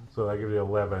 So that gives you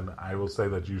 11. I will say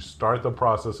that you start the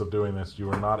process of doing this.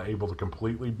 You are not able to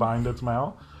completely bind its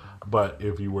mouth, but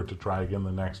if you were to try again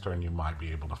the next turn, you might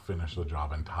be able to finish the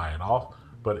job and tie it off.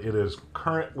 But it is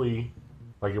currently,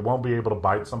 like, it won't be able to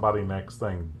bite somebody next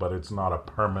thing, but it's not a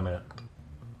permanent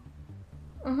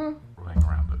thing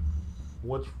around it.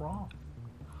 What's wrong?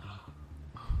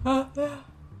 You're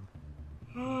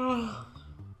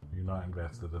not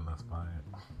invested in this fight.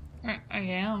 I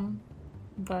am,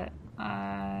 but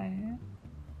I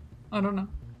don't know.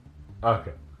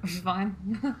 Okay. It's fine.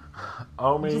 Just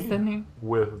Omi, sitting here.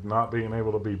 with not being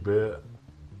able to be bit,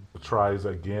 tries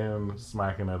again,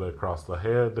 smacking it across the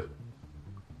head.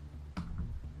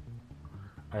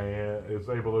 And is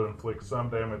able to inflict some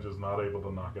damage, is not able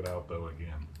to knock it out, though,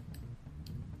 again.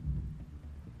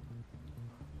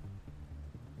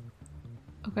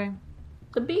 Okay.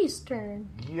 The beast's turn.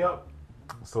 Yep.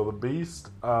 So the beast,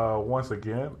 once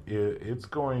again, it's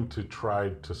going to try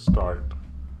to start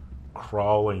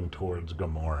crawling towards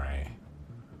Gamore.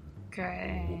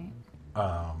 Great.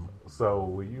 So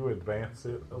will you advance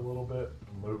it a little bit,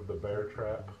 move the bear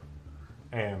trap,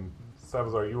 and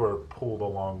Salazar, you are pulled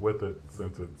along with it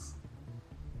since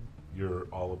you're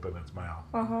all up in its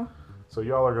mouth. So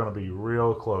y'all are going to be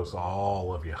real close,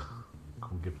 all of you.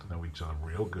 Gonna get to know each other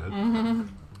real good.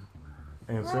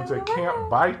 And since it can't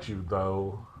bite you,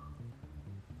 though,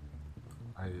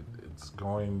 it's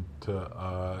going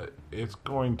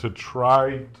to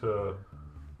try to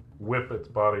whip its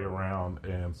body around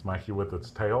and smack you with its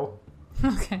tail.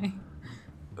 Okay.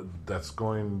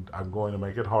 I'm going to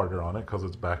make it harder on it because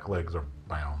its back legs are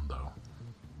bound, though.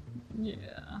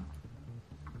 Yeah.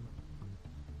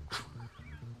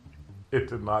 It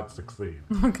did not succeed.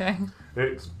 Okay.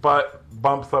 Its butt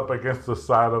bumps up against the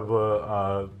side of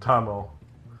the tunnel,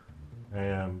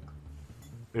 and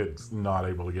it's not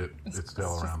able to get its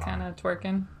tail It's around just kind on it. of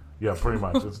twerking. Yeah, pretty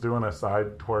much. It's doing a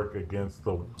side twerk against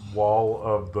the wall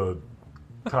of the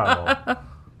tunnel.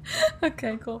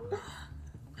 Okay, cool.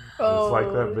 It's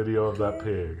like that video of that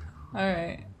pig. All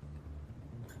right.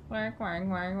 Work.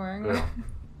 Yeah.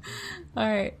 All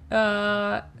right.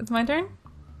 It's my turn.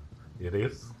 It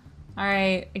is. All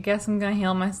right. I guess I'm gonna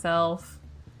heal myself.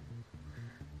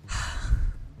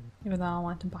 Even though I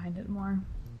want to bind it more.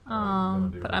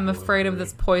 But I'm afraid of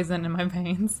this poison in my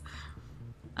veins.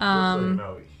 Just so you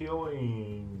know,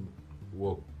 healing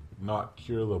will not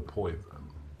cure the poison,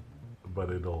 but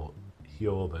it'll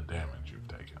heal the damage you've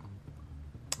taken.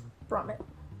 From it.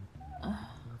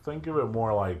 Think of it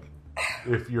more like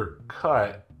if you're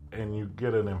cut and you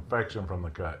get an infection from the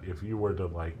cut, if you were to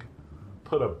like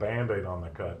put a band-aid on the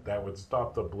cut, that would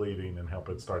stop the bleeding and help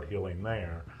it start healing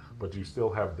there, but you still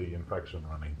have the infection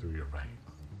running through your veins.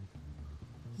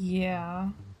 Yeah.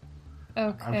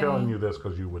 Okay. I'm telling you this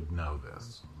because you would know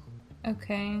this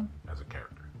Okay. as a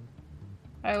character.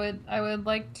 I would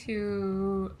like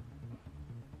to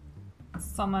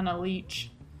summon a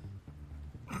leech.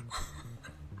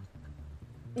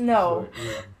 No. So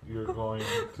you're going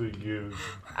to use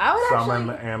I would summon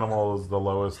actually... animal is the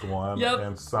lowest one, Yep.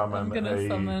 and summon I'm gonna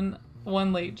summon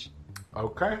one leech.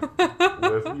 Okay.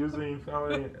 With using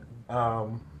summon,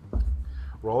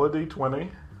 roll a d20.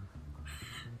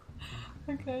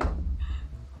 Okay.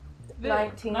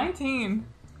 19. 19.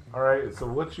 All right. So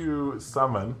what you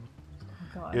summon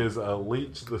God. is a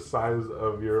leech the size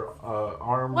of your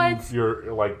arm. What?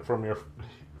 Your like from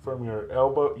your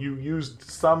elbow. You used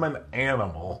summon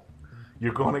animal.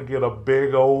 You're going to get a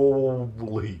big old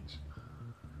leech.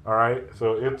 All right.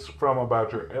 So it's from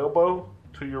about your elbow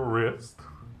to your wrist.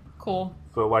 Cool.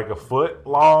 So like a foot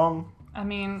long. I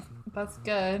mean, that's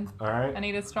good. All right. I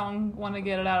need a strong one to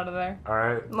get it out of there. All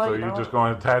right. No, So you you're don't. just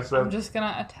going to attach that. I'm just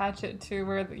gonna attach it to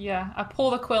where, I pull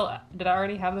the quill. Did I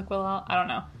already have the quill out? I don't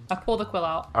know. I pull the quill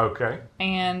out Okay.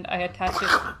 and I attach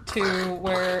it to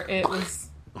where it was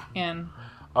in.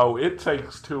 Oh, it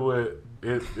takes to it.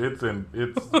 It's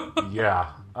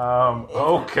yeah.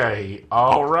 Okay.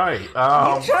 All right.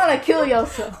 You're trying to kill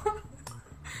yourself.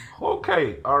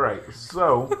 Okay. All right.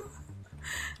 So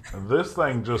this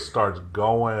thing just starts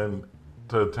going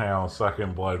to town,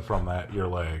 sucking blood from your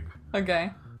leg. Okay.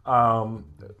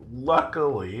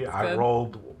 Luckily, I good.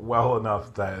 rolled well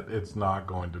enough that it's not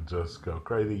going to just go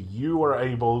crazy. You are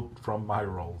able, from my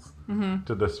rolls,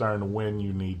 to discern when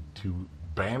you need to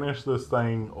banish this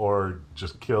thing or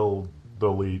just kill the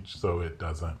leech so it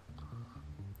doesn't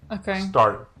Okay.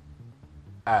 start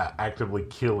actively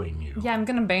killing you. Yeah, I'm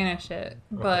gonna banish it,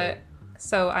 but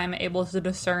so I'm able to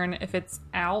discern if it's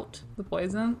out, the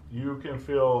poison. You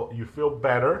feel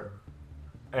better,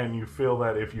 and you feel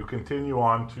that if you continue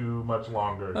on too much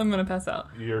longer, I'm gonna pass out.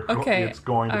 Okay. it's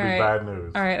going to All be right. bad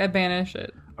news. All right, I banish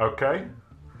it. Okay.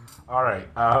 All right.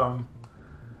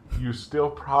 You still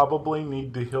probably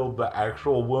need to heal the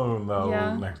actual wound though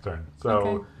Yeah. next turn. So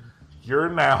Okay. you're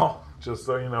now, just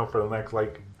so you know, for the next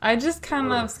I just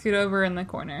kind of scoot over in the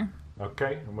corner.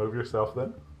 okay, move yourself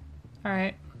then. All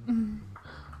right.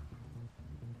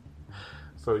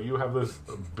 So you have this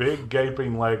big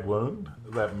gaping leg wound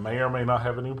that may or may not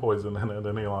have any poison in it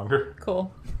any longer.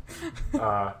 Cool.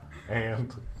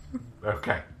 And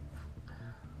okay.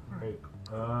 All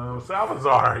right.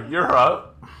 Salazar, you're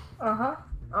up.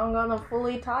 I'm gonna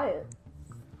fully tie it.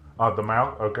 The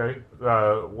mouth. Okay.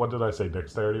 What did I say?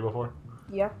 Dexterity before.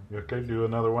 Yeah. Okay. Do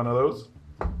another one of those.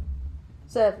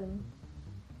 7.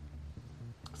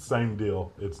 Same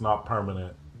deal. It's not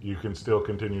permanent. You can still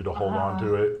continue to hold on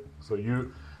to it. So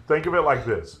you think of it like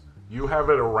this. You have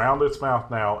it around its mouth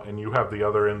now, and you have the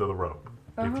other end of the rope.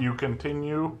 If you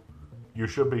continue, you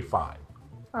should be fine.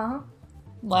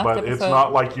 But it's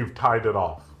not like you've tied it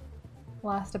off.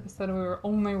 Last episode we were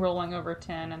only rolling over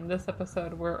 10, and this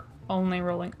episode we're only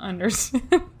rolling under 10.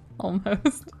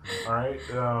 Almost. All right.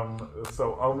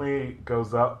 So Omi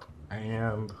goes up,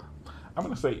 and I'm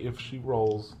going to say if she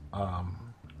rolls,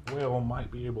 Will might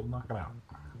be able to knock it out.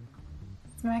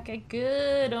 Smack it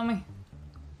good on me.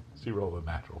 She rolled a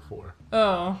natural 4.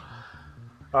 Oh.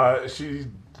 She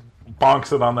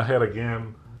bonks it on the head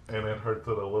again, and it hurts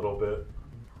it a little bit,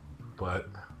 but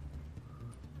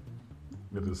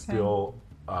it is still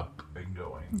up and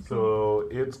going. So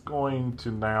it's going to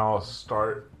now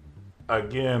start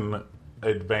again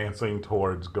advancing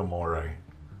towards Gamore,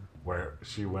 where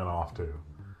she went off to.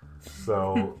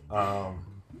 So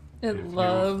It If you-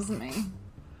 loves me.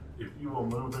 if you will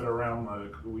move it around,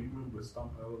 could we move the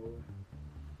stump out of the way?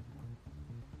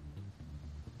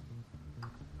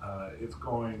 It's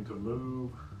going to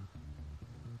move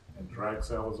and drag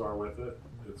Salazar with it.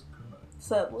 It's gonna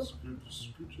Settle.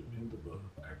 scooch it into the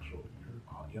actual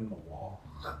in the wall.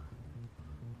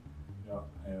 Yeah,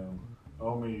 and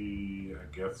Omi,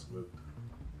 I guess, would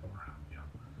come around. Yeah.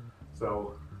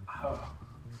 So,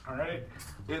 all right,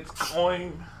 it's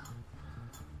going.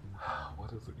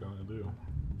 What is it going to do?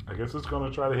 I guess it's going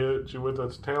to try to hit you with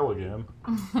its tail again.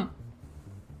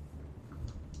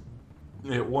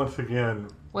 It once again.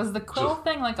 Was the quill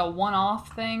thing like a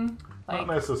one-off thing? Not Like,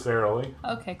 necessarily.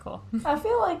 okay, cool. I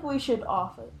feel like we should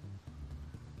off it.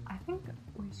 I think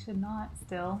we should not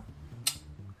still.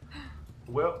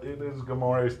 Well, it is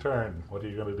Gamore's turn. What are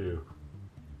you going to do?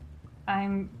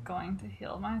 I'm going to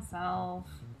heal myself.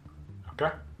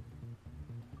 Okay.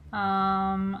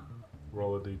 Oh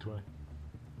Roll a d20.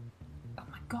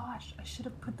 my gosh, I should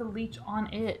have put the leech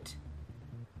on it.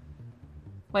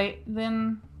 Wait,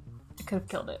 then I could have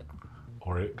killed it.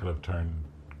 Or it could have turned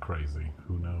crazy.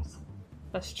 Who knows?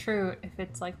 That's true if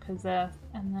it's like possessed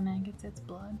and then it gets its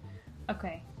blood.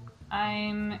 Okay,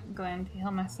 I'm going to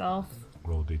heal myself.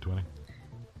 Roll a d20.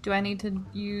 Do I need to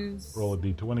use... Roll a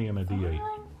d20 and a d8.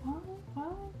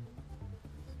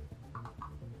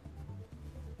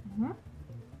 Mm-hmm.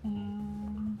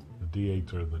 And The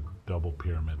d8s are the double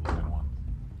pyramid looking ones.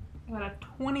 I got a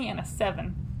 20 and a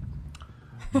 7.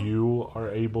 You are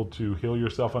able to heal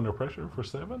yourself under pressure for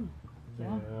 7. Yeah.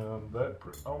 And that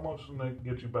almost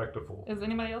gets you back to full. Is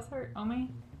anybody else hurt? Omi?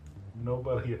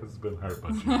 Nobody has been hurt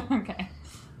but you. Okay.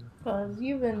 Because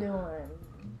you've been doing.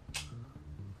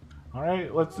 All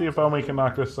right, let's see if Omi can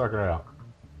knock this sucker out.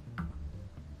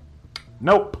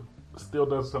 Nope. Still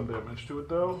does some damage to it,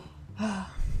 though.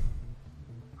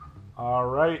 All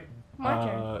right. My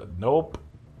turn. Nope.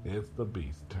 It's the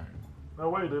beast's turn. Oh,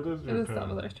 wait, it is your It is turn.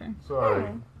 Salvador's turn. Sorry.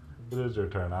 Hmm. It is your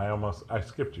turn. I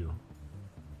skipped you.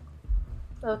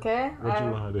 Okay. What do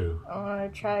you want to do? I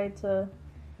want to try to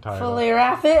Tie it fully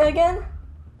wrap it again.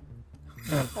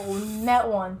 Oh, net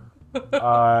one.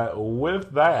 up?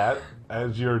 With that,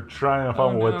 as you're trying to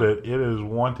fumble no. with it, it is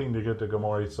wanting to get to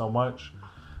Gamori so much.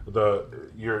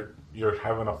 You're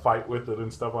having a fight with it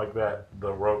and stuff like that.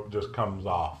 The rope just comes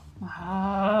off,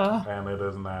 and it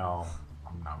is now.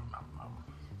 Nom, nom, nom.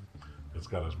 It's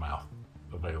got his mouth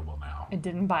available now. It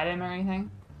didn't bite him or anything.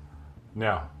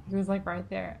 Now, He was like right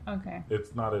there. Okay.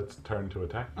 it's not its turn to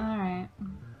attack you. All right.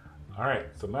 All right,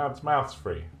 so now its mouth's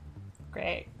free,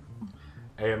 Great.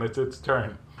 and it's its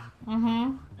turn.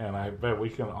 Mm-hmm. And I bet we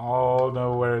can all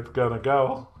know where it's gonna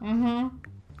go. Mm-hmm.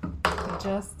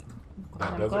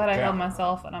 That I'm doesn't glad I held count.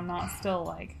 myself and I'm not still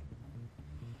like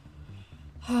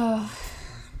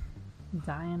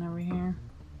dying over here.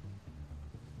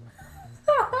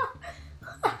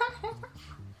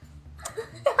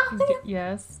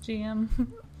 Yes, GM.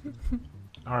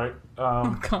 All right,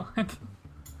 Oh God.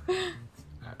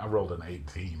 I rolled an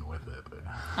 18 with it.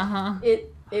 Uh-huh.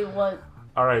 It was.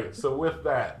 All right, so with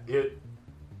that, it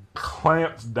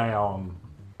clamps down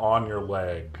on your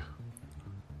leg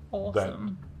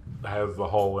Awesome. that has the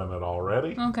hole in it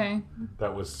already. Okay.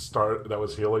 That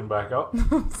was healing back up,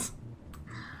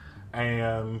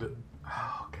 and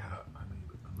oh god, I need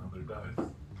another dice.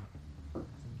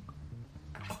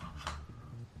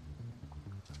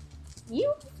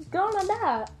 You gonna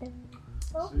die.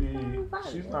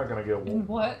 She's not gonna get one.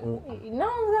 What? No one's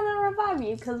gonna revive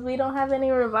you because we don't have any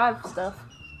revive stuff.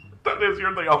 That is,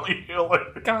 you're the only healer.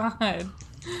 God.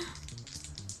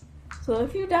 So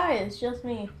if you die, it's just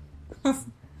me. All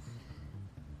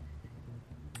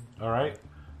right.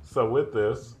 So with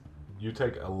this, you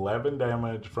take 11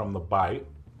 damage from the bite,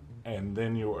 and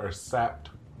then you are sapped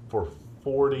for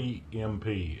 40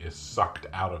 MP is sucked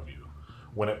out of you.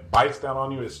 When it bites down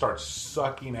on you, it starts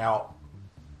sucking out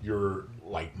your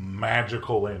like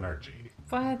magical energy.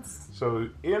 What? So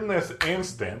in this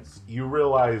instance, you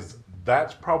realize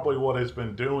that's probably what it's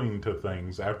been doing to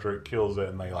things after it kills it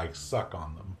and they like suck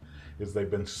on them. Is they've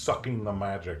been sucking the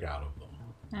magic out of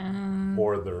them.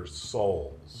 Or their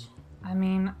souls. I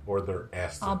mean, Or their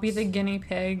essence. I'll be the guinea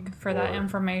pig for that Or-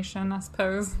 information, I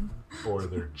suppose. Or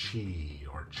their chi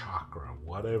or chakra,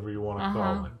 whatever you want to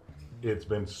call it. It's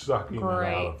been sucking it out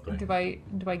of Great. things.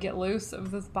 Do I get loose of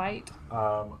this bite?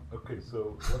 Okay,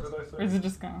 so what did I Or is say? it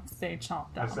just gonna stay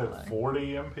chomped I out? said like-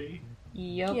 40 MP,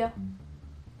 Yep. Yeah.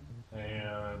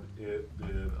 and it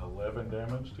did 11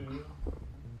 damage to you.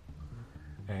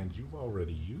 And you've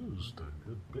already used a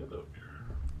good bit of your...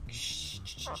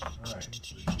 Alright,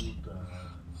 so you've done...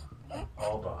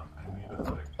 Hold on, I need a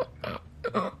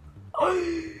second.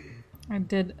 I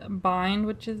did bind,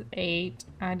 which is 8.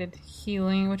 I did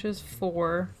healing, which is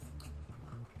 4.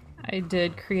 I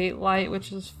did create light,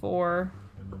 which is 4.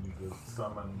 And then you did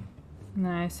summon, And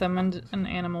then I summoned an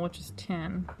animal, which is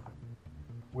 10.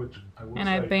 which I will And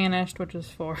say... I banished, which is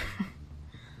 4.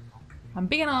 I'm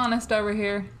being honest over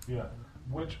here. Yeah,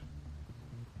 which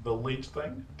the leech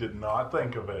thing, did not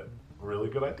think of it. Really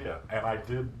good idea. And I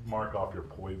did mark off your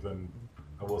poison.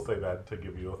 I will say that to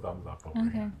give you a thumbs up over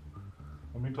Okay. here.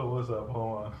 Let me pull this up.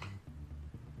 Hold on.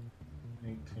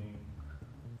 18,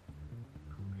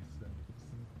 26,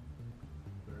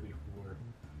 34.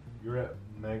 You're at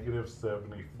negative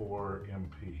 74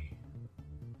 MP.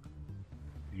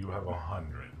 You have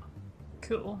 100.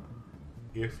 Cool.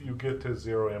 If you get to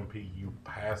 0 MP, you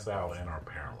pass out and are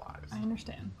paralyzed. I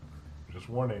understand. Just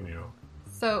warning you.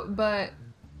 So, but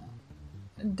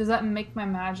does that make my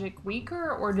magic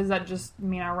weaker, or does that just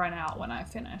mean I run out when I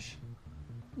finish?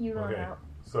 You run Okay, out.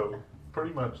 so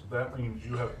pretty much that means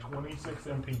you have 26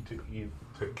 MP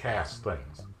to cast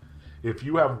things. If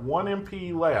you have 1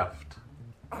 MP left,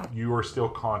 you are still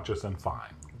conscious and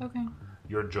fine. Okay.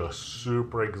 You're just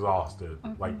super exhausted,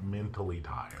 like mentally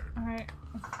tired. All right.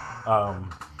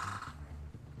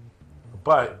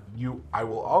 But I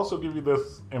will also give you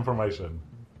this information.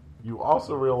 You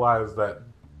also realize that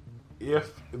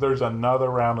if there's another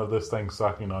round of this thing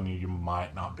sucking on you, you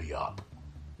might not be up.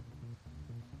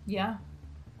 Yeah.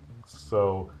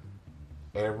 So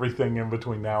everything in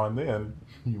between now and then,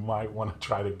 you might want to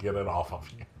try to get it off of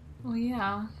you. Well,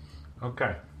 yeah.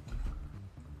 Okay.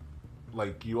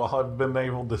 Like, you all have been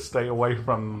able to stay away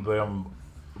from them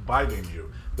biting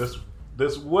you.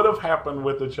 This would have happened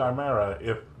with the Chimera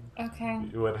if Okay.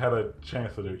 You had a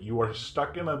chance to do it. You were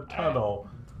stuck in a tunnel,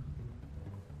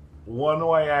 one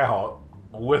way out,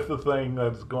 with the thing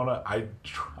that's gonna.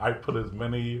 I put as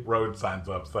many road signs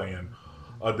up saying,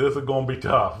 "This is gonna be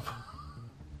tough."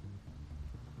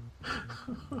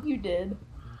 You did.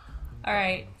 All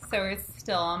right. So it's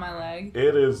still on my leg.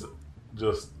 It is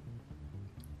just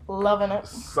Loving it.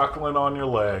 suckling on your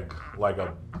leg like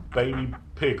a baby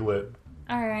piglet.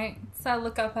 All right. So I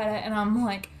look up at it and I'm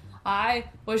like, I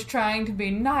was trying to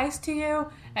be nice to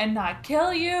you and not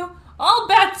kill you. All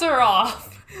bets are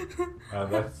off.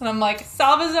 That's And I'm like,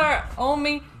 Salvazar,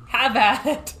 Omi, have at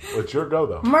it. it's your go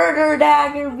though. Murder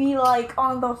dagger be like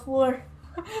on the floor.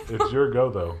 It's your go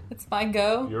though. It's my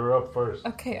go. You're up first.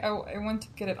 Okay, I want to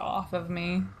get it off of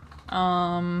me.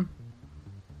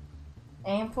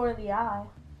 Aim for the eye.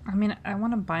 I mean, I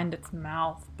want to bind its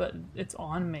mouth, but it's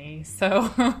on me, so.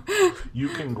 You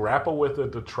can grapple with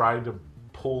it to try to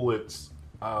pull its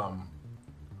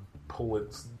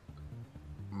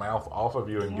mouth off of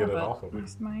you and get it off of you.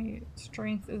 My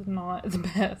strength is not its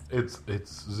best.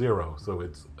 It's 0, so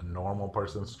it's a normal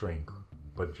person's strength,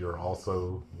 but you're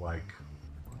also like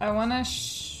I want to.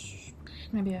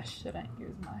 Maybe I shouldn't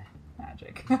use my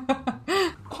magic.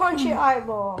 Punch your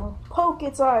eyeball. Poke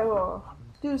its eyeball.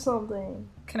 Do something.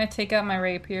 Can I take out my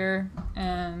rapier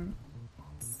and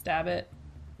stab it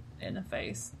in the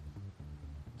face?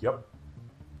 Yep.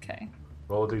 Okay.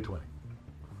 Roll a d20.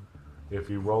 If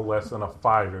you roll less than a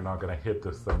 5, you're not going to hit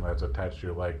this thing that's attached to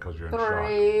your leg because you're in shock.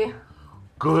 3.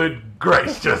 Good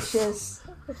gracious! Just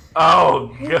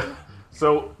Oh, God.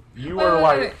 So you were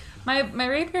like, My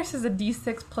rapier says a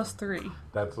d6 plus 3.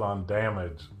 that's on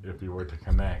damage if you were to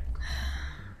connect.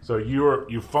 So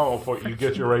you fall for you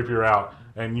get your rapier out,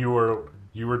 and you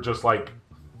were just like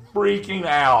freaking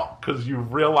out because you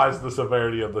realized the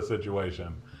severity of the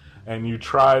situation, and you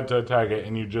tried to attack it,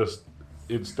 and you just,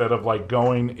 instead of like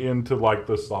going into like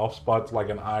the soft spots like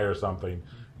an eye or something,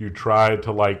 you tried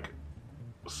to like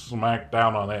smack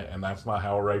down on it, and that's not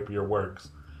how a rapier works,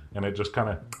 and it just kind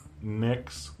of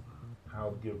nicks.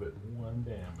 I'll give it 1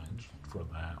 damage for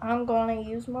that. I'm gonna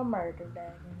use my murder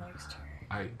dagger next turn.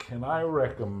 I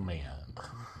recommend.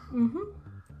 Mm-hmm.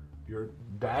 Your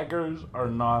daggers are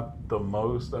not the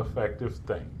most effective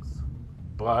things,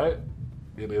 but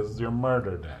it is your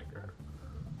murder dagger.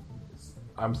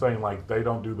 I'm saying like they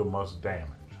don't do the most damage.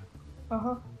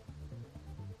 Uh-huh.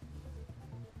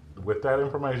 With that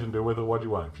information, do with it what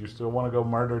you want. If you still want to go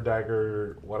murder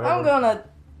dagger, whatever. I'm gonna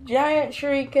giant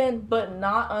shuriken, but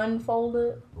not unfold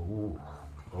it. Ooh,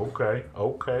 okay.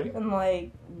 And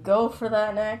like go for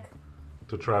that neck.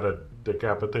 To try to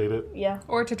decapitate it. Yeah.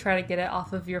 Or to try to get it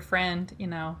off of your friend,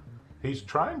 He's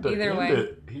trying to Either end way.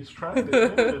 it. He's trying to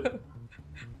end it.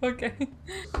 Okay.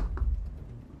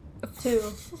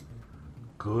 2.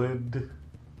 Good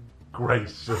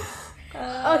gracious.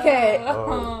 Okay.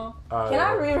 Oh, Can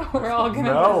I reroll? We're all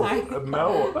gonna die.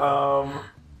 No.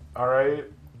 All right.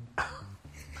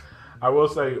 I will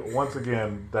say once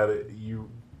again that you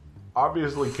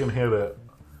obviously can hit it,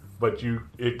 but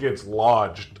it gets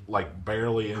lodged like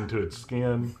barely into its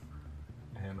skin,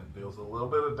 and it deals a little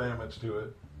bit of damage to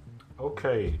it.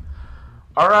 Okay.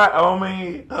 All right,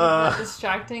 Omi. Not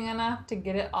distracting enough to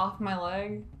get it off my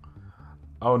leg?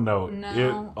 Oh no, No.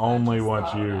 it only I just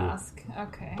wants thought I'd you. ask.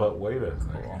 Okay. But wait a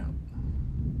second.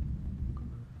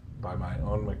 By my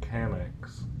own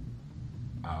mechanics,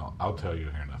 I'll tell you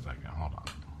here in a second. Hold on.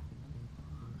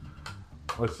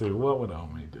 Let's see, what would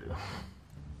Omi do?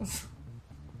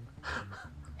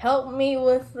 Help me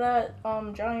with that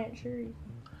giant shuriken.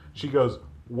 She goes,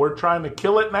 "We're trying to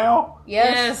kill it now?"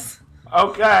 Yes.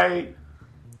 Okay.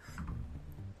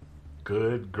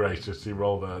 Good gracious, she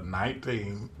rolled a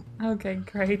 19. Okay,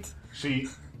 great. She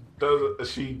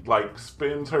like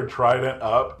spins her trident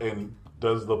up and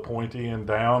does the pointy and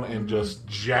down and just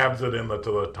jabs it to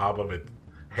the top of its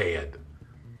head.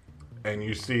 And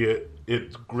you see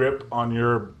its grip on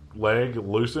your leg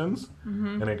loosens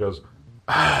and it goes,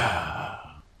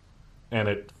 ah, and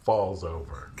it falls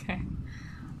over. Okay.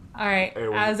 All right.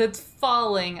 As it's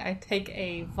falling, I take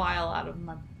a vial out of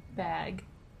my bag,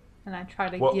 and I try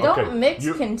to get. Okay. Don't mix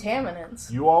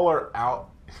contaminants. You all are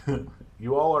out.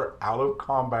 You all are out of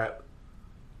combat.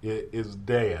 It is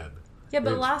dead. Yeah,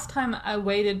 but last time I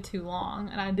waited too long,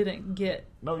 and I didn't get.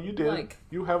 No, you did. Like-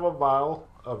 You have a vial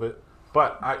of it.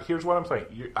 But here's what I'm saying.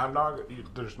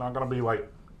 There's not going to be like.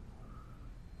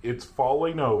 It's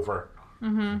falling over.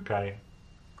 Okay.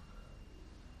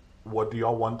 What do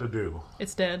y'all want to do?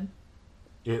 It's dead.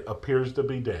 It appears to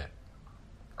be dead.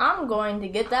 I'm going to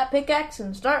get that pickaxe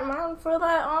and start mine for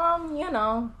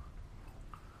that,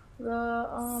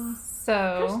 the,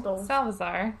 So, Crystal.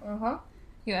 Salazar, uh-huh.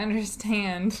 you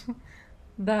understand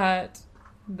that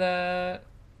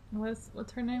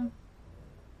what's her name?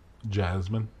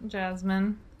 Jasmine.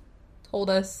 Jasmine told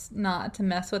us not to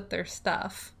mess with their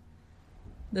stuff.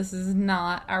 This is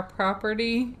not our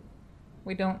property.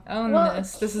 We don't own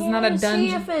this. This is not a dungeon.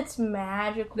 See if it's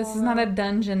magical. This is not a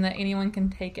dungeon that anyone can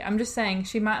take it. I'm just saying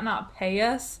she might not pay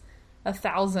us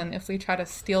 1,000 if we try to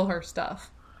steal her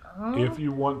stuff. If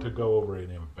you want to go over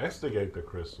and investigate the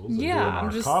crystals, and do an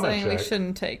I'm just Arcana saying we check,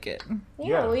 shouldn't take it.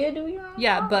 Yeah, Leah, do your own.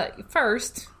 Yeah, but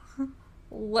first,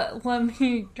 let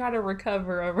me try to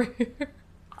recover over here.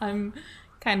 I'm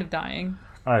kind of dying.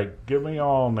 All right, give me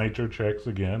all nature checks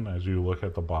again as you look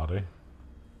at the body.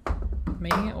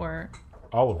 Me or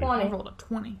All of you. 20. I rolled a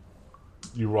 20.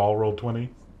 You all rolled 20?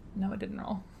 No, it didn't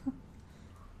roll.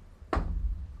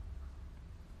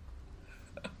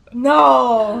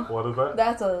 No! What is that?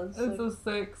 That's a... It's a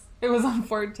 6. It was on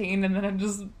 14, and then it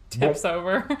just tips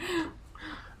over.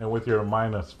 And with your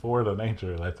 -4 to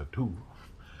nature, that's a 2.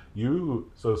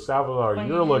 So Salvador,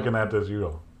 you're looking at this, you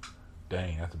go,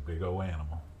 dang, that's a big old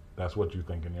animal. That's what you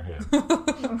think in your head.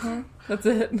 That's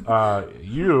it.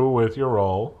 You, with your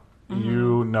roll,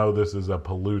 you know this is a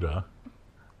Peluda.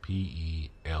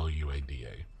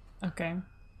 Peluada. Okay.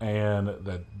 And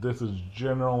that this is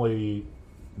generally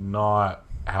not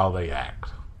how they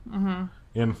act.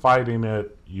 In fighting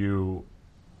it, you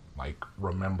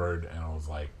remembered and was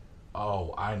like,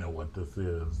 oh, I know what this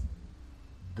is.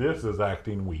 This is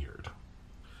acting weird.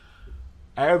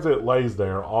 As it lays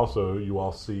there, also, you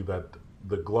all see that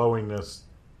the glowiness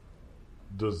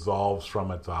dissolves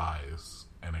from its eyes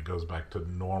and it goes back to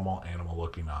normal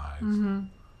animal-looking eyes.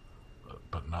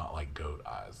 But not like goat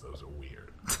eyes. Those are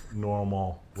weird.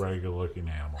 Normal, regular-looking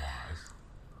animal eyes.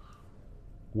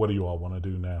 What do you all want to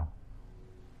do now?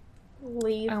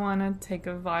 Leave. I want to take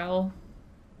a vial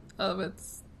of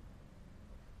its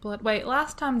blood. Wait,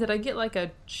 last time did I get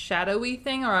a shadowy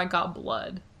thing or I got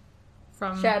blood?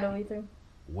 From Shadowy thing.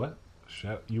 What?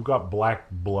 You got black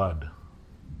blood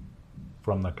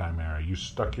from the Chimera. You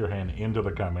stuck your hand into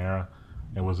the Chimera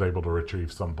and was able to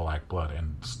retrieve some black blood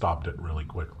and stopped it really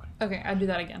quickly. Okay, I'll do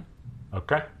that again.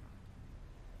 Okay?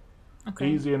 Okay.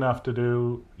 Easy enough to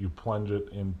do. You plunge it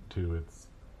into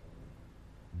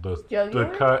the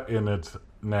Jugular? cut in its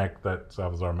neck that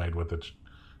Salazar made with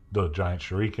the giant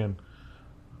shuriken.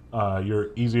 You're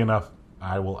easy enough.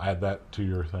 I will add that to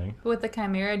your thing. But with the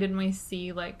Chimera, didn't we see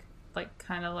it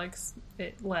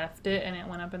left it and it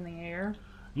went up in the air?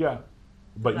 Yeah,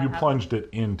 but That you happened. plunged it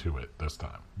into it this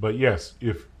time. But yes,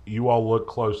 if you all look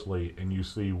closely and you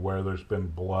see where there's been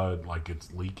blood, like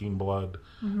it's leaking blood,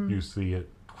 you see it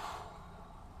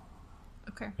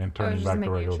Okay. and I turning was just back to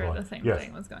making regular sure blood. the same Yes,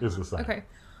 thing was going it's on. the same. Okay.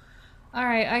 All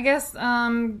right. I guess.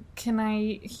 Can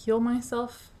I heal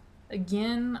myself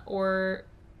again, or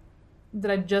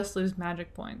did I just lose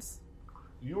magic points?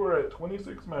 You were at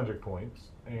 26 magic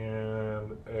points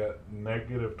and at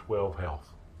 -12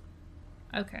 health.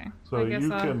 Okay. So I guess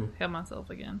you I'll can- heal myself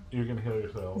again. You can heal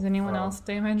yourself. Is anyone else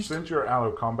damaged? Since you're out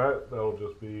of combat, that'll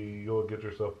just be, you'll get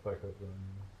yourself back up.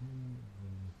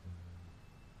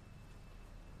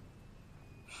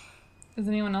 Is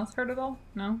anyone else hurt at all?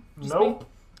 No? Just Nope. me?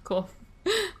 Cool.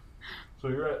 So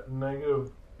you're at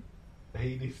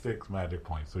 -86 magic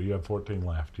points. So you have 14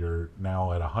 left. You're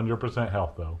now at 100%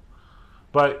 health, though.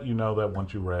 But you know that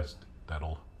once you rest,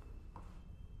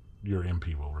 your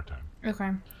MP will return.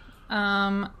 Okay.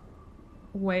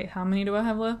 Wait, how many do I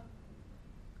have left?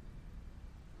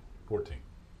 14.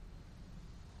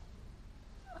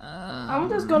 I'm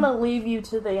just gonna leave you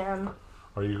to the end.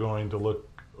 Are you going to look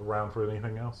around for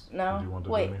anything else? No. Did you want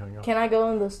to Wait, do anything else? can I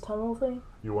go in this tunnel thing?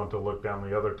 You want to look down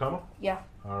the other tunnel? Yeah.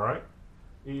 All right.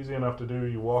 Easy enough to do.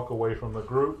 You walk away from the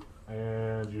group,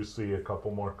 and you see a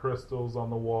couple more crystals on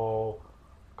the wall,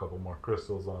 a couple more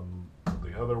crystals on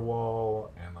the other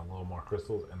wall, and a little more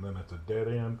crystals, and then it's a dead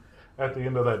end. At the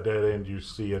end of that dead end, you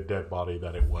see a dead body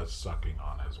that it was sucking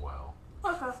on as well.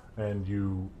 Okay. And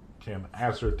you can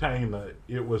ascertain that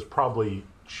it was probably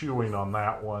chewing on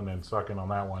that one and sucking on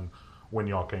that one when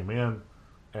y'all came in,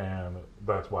 and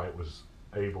that's why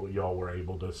y'all were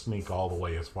able to sneak all the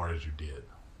way as far as you did.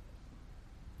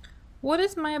 What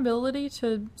is my ability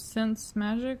to sense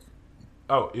magic?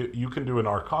 Oh, you can do an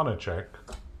Arcana check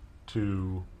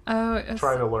to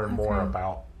try to learn more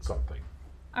about something.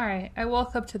 All right, I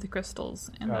walk up to the crystals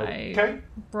and Okay. I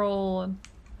roll. An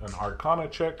Arcana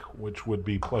check, which would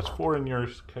be +4 in your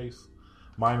case,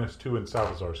 -2 in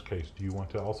Salazar's case. Do you want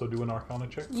to also do an Arcana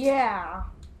check? Yeah.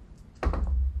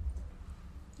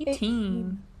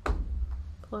 18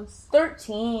 plus.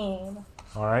 13.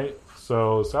 All right.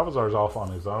 So Salazar's off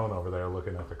on his own over there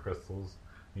looking at the crystals.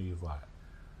 He's like,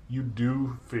 you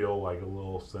do feel like a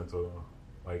little sense of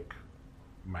like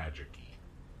magic-y.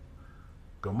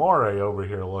 Gamore over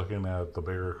here looking at the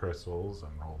bigger crystals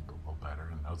and rolled a little better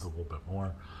and knows a little bit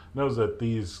more. Knows that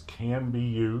these can be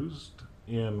used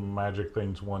in magic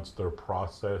things once they're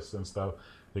processed and stuff.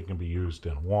 They can be used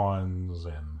in wands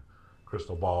and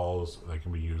crystal balls. They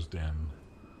can be used in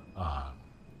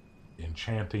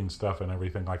enchanting stuff and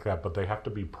everything like that. But they have to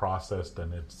be processed,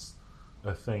 and it's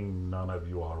a thing none of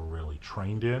you are really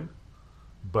trained in.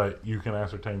 But you can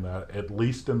ascertain that, at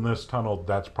least in this tunnel,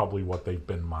 that's probably what they've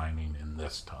been mining in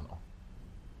this tunnel.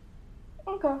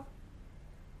 Okay.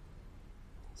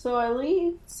 So I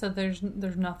leave. So there's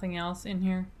nothing else in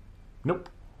here? Nope.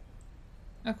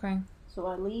 Okay. So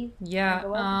I leave. Yeah,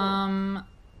 and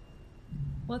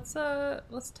go out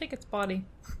let's take its body.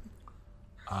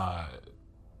 I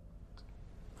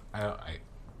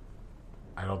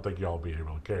don't think y'all will be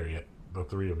able to carry it. The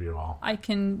three of you all. I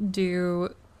can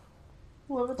do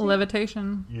the door.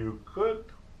 levitation. You could.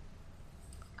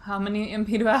 How many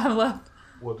MP do I have left?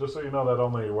 Well, just so you know, that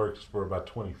only works for about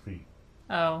 20 feet.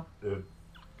 Oh. It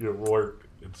worked.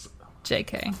 It's.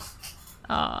 JK.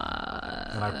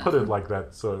 And I put it like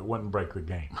that so it wouldn't break the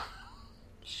game.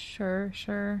 Sure.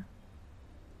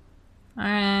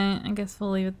 Alright, I guess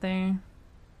we'll leave it there.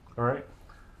 Alright.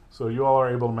 So you all are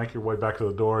able to make your way back to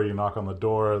the door. You knock on the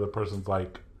door. The person's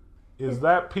like, "Is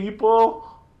that people?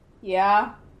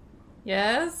 Yeah.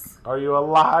 Yes? Are you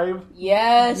alive?"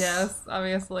 Yes. Yes,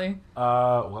 obviously.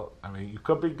 Well, I mean, you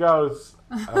could be ghosts.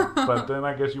 But then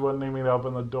I guess you wouldn't need me to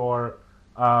open the door.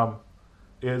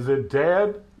 Is it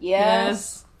dead?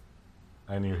 Yes.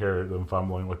 And you hear them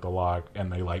fumbling with the lock, and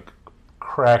they like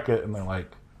crack it, and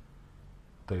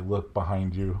they look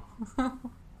behind you. And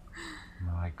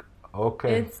they're like,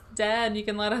 "Okay, It's dead. You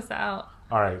can let us out."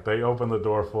 all right." They open the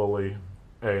door fully,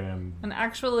 and And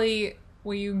actually,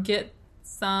 will you get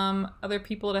some other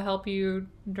people to help you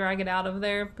drag it out of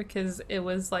there? Because it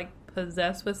was like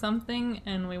possessed with something,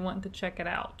 and we want to check it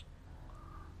out.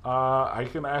 I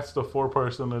can ask the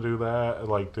 4-person to do that,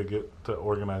 like to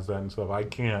organize that and stuff. I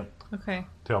can't Okay.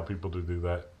 tell people to do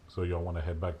that, so y'all want to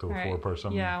head back to the All right.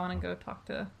 4-person. Yeah, I want to go talk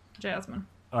to Jasmine.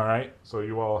 All right, so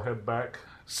you all head back.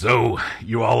 So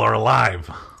you all are alive.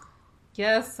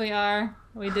 Yes, we are.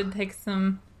 We did take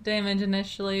some damage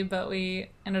initially, but we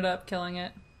ended up killing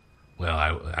it. Well,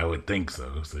 I would think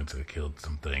so, since it killed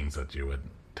some things that you would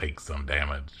take some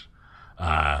damage.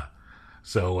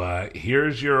 So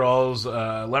here's your all's.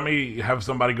 Let me have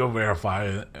somebody go verify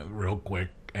it real quick,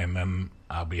 and then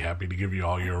I'll be happy to give you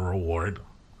all your reward.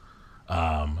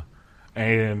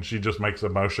 And she just makes a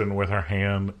motion with her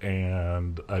hand,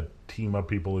 and a team of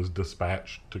people is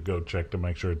dispatched to go check to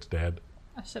make sure it's dead.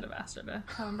 I should have asked her to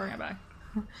have him bring it back.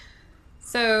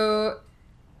 So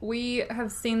we have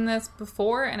seen this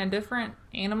before in a different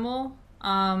animal.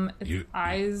 Its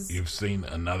eyes. You've seen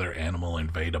another animal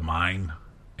invade a mine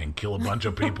and kill a bunch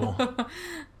of people?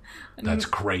 That's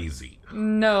crazy.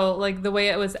 No, like the way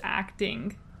it was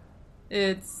acting,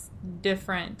 it's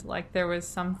different. Like there was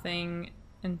something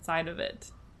inside of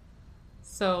it.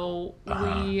 So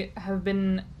we have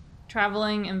been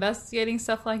traveling, investigating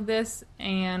stuff like this,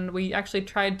 and we actually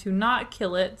tried to not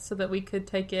kill it so that we could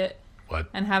take it What?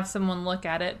 and have someone look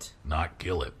at it. Not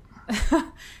kill it.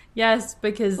 Yes,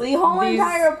 because The whole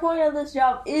entire point of this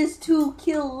job is to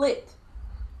kill it.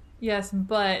 Yes,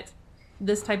 but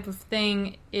this type of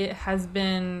thing, it has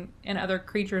been in other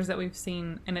creatures that we've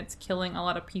seen, and it's killing a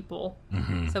lot of people.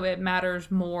 Mm-hmm. So it matters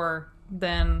more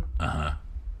than Uh-huh.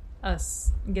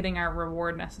 us getting our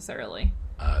reward necessarily.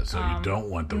 So you don't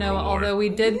want the No, reward. although we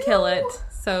did kill it,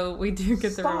 so we do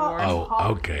get the Stop. reward.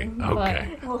 Oh, okay,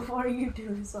 okay. Before you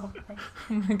do something.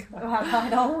 Oh my God. I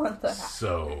don't want that.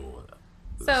 So,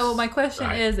 So my question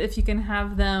Right. is if you can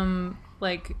have them,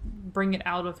 like, bring it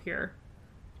out of here.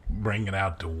 bring it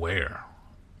out to where?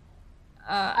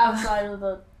 Outside of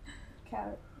the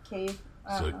cave.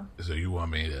 I don't know. So you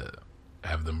want me to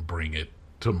have them bring it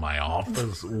to my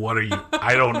office? What are you?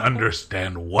 I don't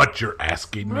understand what you're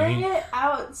asking Bring me. it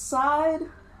outside.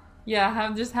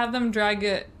 Yeah, just have them drag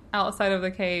it outside of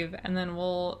the cave, and then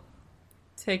we'll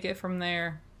take it from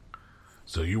there.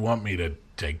 So you want me to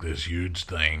take this huge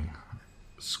thing,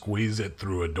 squeeze it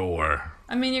through a door?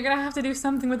 I mean, you're gonna have to do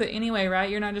something with it anyway, right?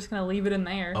 You're not just gonna leave it in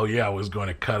there. Oh yeah, I was going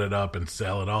to cut it up and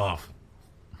sell it off.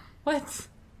 What?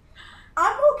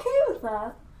 I'm okay with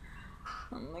that.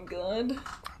 Oh my God.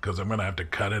 Because I'm going to have to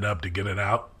cut it up to get it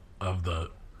out of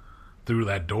through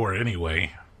that door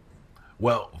anyway.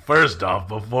 Well, first off,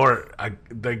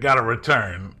 they got to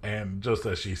return, and just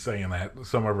as she's saying that,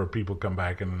 some of her people come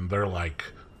back and they're like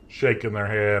shaking their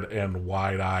head and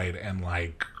wide-eyed and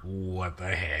like, what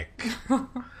the heck?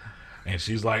 And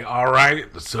she's like, all right,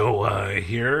 so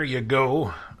here you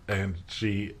go. And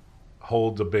she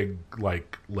holds a big,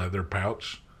 like, leather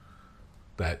pouch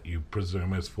that you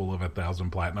presume is full of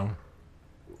 1,000 platinum.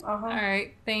 Uh-huh. All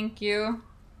right, thank you.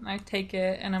 I take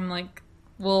it, and I'm like,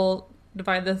 we'll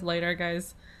divide this later,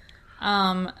 guys.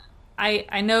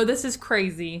 I know this is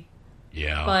crazy,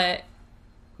 Yeah. but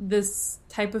this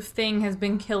type of thing has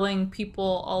been killing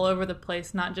people all over the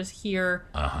place, not just here,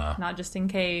 not just in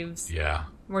caves. Yeah.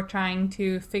 We're trying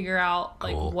to figure out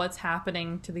like Cool. what's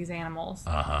happening to these animals.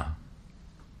 Uh-huh.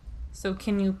 So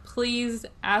can you please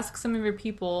ask some of your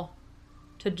people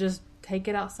to just take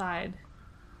it outside?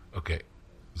 Okay.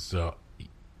 So,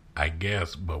 I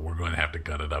guess, but we're going to have to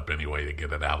cut it up anyway to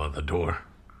get it out of the door.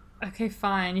 Okay,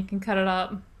 fine. You can cut it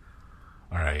up.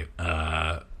 All right.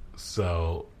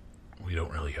 So we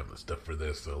don't really have the stuff for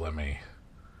this, so let me.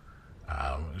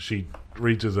 She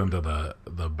reaches into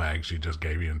the bag she just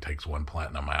gave you and takes 1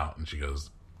 platinum out, and she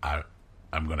goes,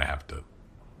 I'm going to have to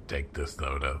take this,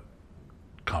 though, to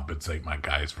compensate my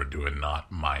guys for doing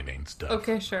not mining stuff.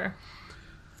 Okay, sure.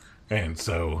 And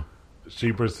so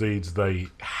she proceeds, they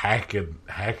hack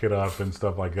it up and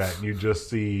stuff like that, and you just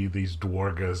see these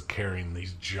dwargas carrying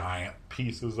these giant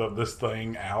pieces of this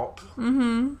thing out.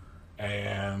 Mm-hmm.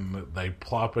 And they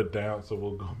plop it down, so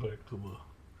we'll go back to the...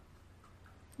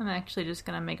 I'm actually just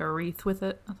going to make a wreath with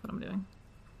it. That's what I'm doing.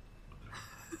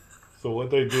 So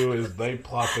what they do is they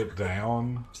plop it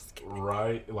down,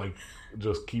 right? Like,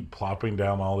 just keep plopping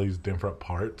down all these different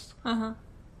parts. Uh-huh.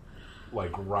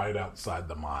 Like, right outside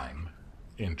the mine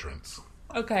entrance.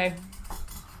 Okay.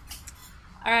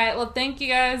 All right. Well, thank you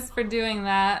guys for doing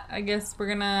that. I guess we're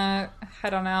going to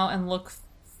head on out and look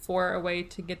for a way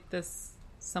to get this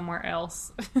somewhere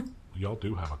else. Y'all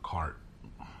do have a cart.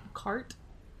 Cart?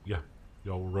 Yeah.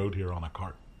 Y'all rode here on a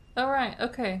cart. All right.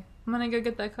 Okay. I'm going to go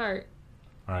get that cart.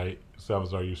 All right.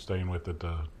 Salvas, are you staying with it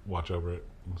to watch over it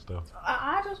and stuff?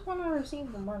 I just want to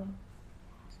receive the money.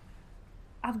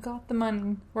 I've got the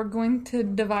money. We're going to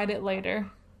divide it later.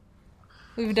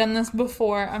 We've done this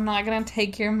before. I'm not going to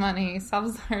take your money.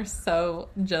 Subs are so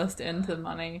just into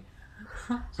money.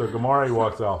 So Gamari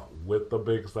walks off with the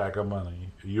big sack of money.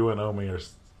 You and Omi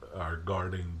are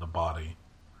guarding the body.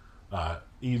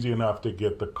 Easy enough to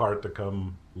get the cart to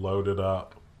come load it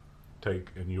up.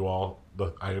 And you all,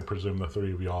 I presume the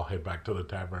 3 of you all head back to the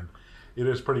tavern. It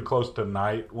is pretty close to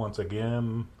night once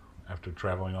again, after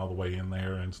traveling all the way in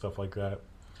there and stuff like that.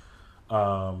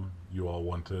 You all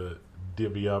want to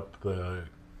divvy up the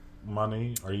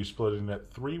money. Are you splitting it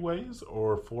 3 ways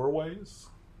or 4 ways?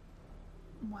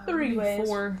 3 ways.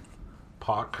 4.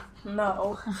 Pock.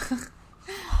 No.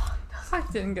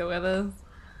 Fuck didn't go with us.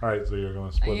 Alright, so you're going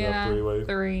to split it up 3 ways?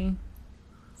 3.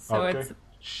 So Okay. it's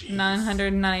Jeez.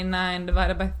 999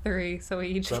 divided by 3. So we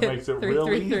each That get makes it 3, real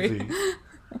 3, 3. easy.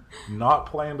 Not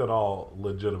planned at all.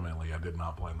 Legitimately, I did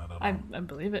not plan that at all. I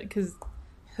believe it, because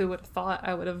who would have thought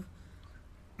I would have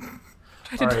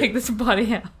tried to All right. take this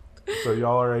body out? So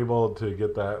y'all are able to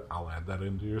get that. I'll add that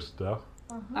into your stuff.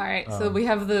 All right, so we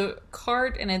have the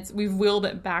cart, and we've wheeled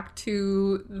it back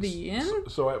to the inn.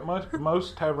 So at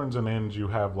most taverns and inns, you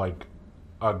have like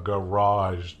a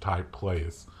garage type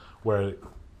place where,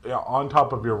 on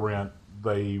top of your rent,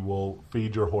 they will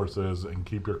feed your horses and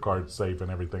keep your cart safe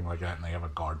and everything like that, and they have a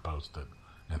guard posted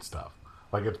and stuff.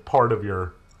 Like, it's part of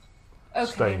your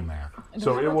staying there. Do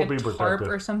So I have, it like, will a be tarp protected.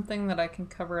 or something that I can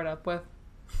cover it up with.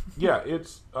 Yeah,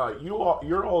 it's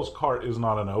your all's cart is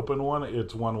not an open one.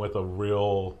 It's one with a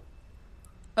real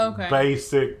Okay.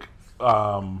 basic.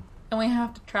 And we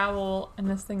have to travel in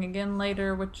this thing again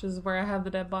later, which is where I have the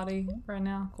dead body right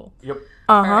now. Cool. Yep.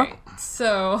 Uh-huh. Alright,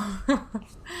 so...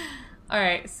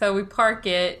 Alright, so we park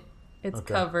it. It's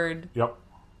Okay. covered. Yep.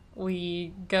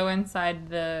 We go inside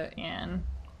the inn.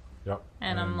 Yep.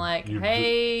 And I'm like, you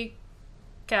hey,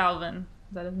 Calvin.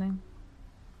 Is that his name?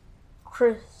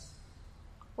 Chris.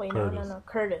 Wait, Curtis. no.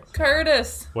 Curtis.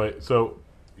 Curtis! Wait, so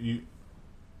you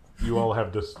all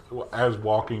have this as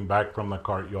walking back from the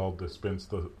cart. You all dispense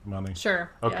the money.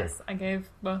 Sure. Okay. Yes, I gave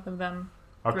both of them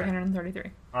Okay.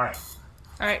 333. All right.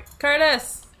 Alright,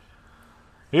 Curtis!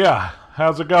 Yeah.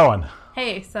 How's it going?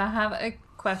 Hey, so I have a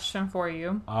question for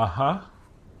you. Uh huh.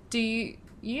 Do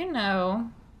you know...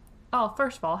 Oh,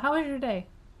 first of all, how was your day?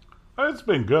 It's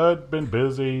been good. Been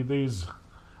busy. These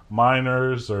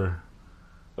miners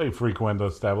they frequent the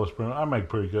establishment. I make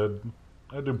pretty good.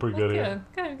 I do pretty good here.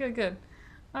 Good.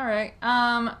 All right.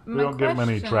 We don't get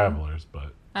many travelers,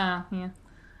 but Yeah.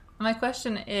 My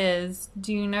question is,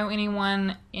 do you know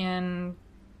anyone in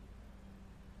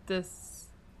this...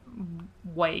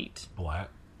 Wait. Black.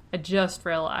 I just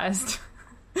realized.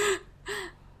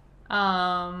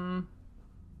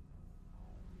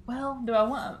 Well, do I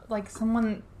want like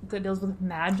someone that deals with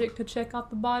magic to check out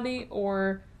the body,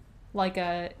 or like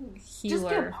a healer? Just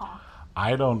get Paw.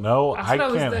 I don't know. That's I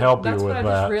what can't help you That's with what I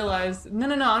that. just realized. No,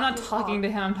 I'm not talking to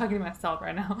him. I'm talking to myself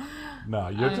right now. No,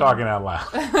 you're talking out loud.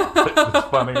 It's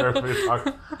funnier if you're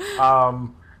talking.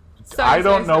 I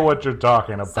don't know what you're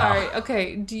talking about. Sorry.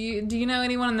 Okay. Do you know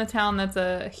anyone in the town that's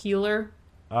a healer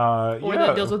or yeah,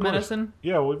 that deals with of course. medicine?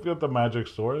 Yeah, we've got the magic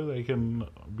store. They can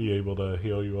be able to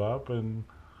heal you up and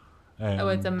Oh,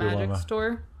 it's a do magic all the-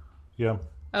 store. Yeah.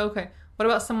 Okay. What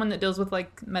about someone that deals with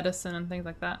like medicine and things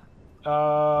like that?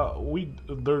 I'm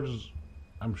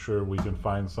sure we can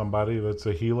find somebody that's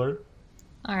a healer.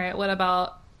 All right. What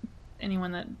about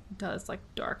anyone that does like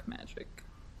dark magic?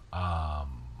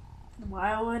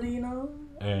 Why would he know?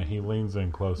 And he leans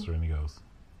in closer and he goes,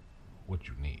 "What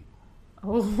you need?"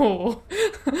 Oh,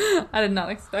 I did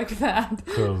not expect that.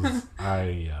 Because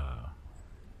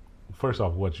first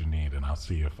off, what you need, and I'll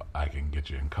see if I can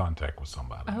get you in contact with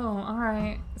somebody. Oh, all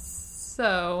right.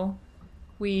 So,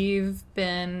 we've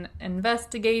been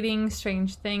investigating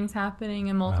strange things happening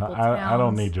in multiple towns. I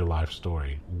don't need your life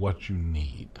story. What you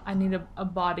need? I need a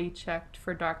body checked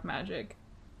for dark magic,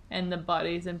 and the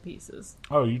body's in pieces.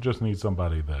 Oh, you just need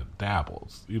somebody that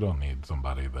dabbles. You don't need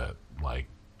somebody that like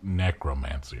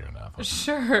necromancy or nothing.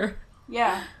 Sure.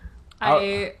 Yeah.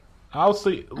 I'll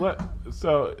see.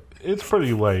 So it's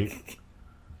pretty late.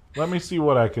 Let me see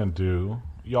what I can do.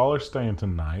 Y'all are staying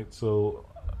tonight, so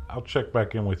I'll check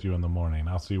back in with you in the morning.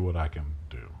 I'll see what I can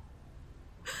do.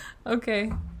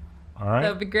 Okay. All right.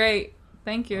 That'd be great.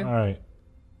 Thank you. All right.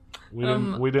 We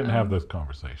didn't have this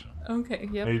conversation. Okay.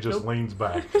 Yep. He just leans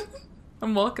back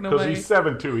I'm walking because away. he's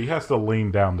 7'2". He has to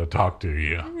lean down to talk to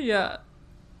you. Yeah.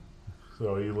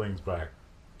 So he leans back.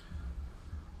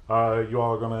 You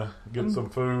all are gonna get some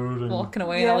food and Walking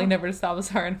away, and I lean over to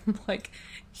Salazar, and I'm like,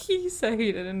 he said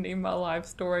he didn't need my life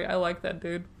story. I like that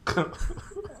dude.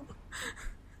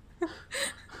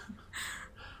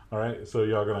 All right, so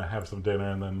y'all gonna have some dinner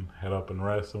and then head up and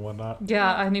rest and whatnot.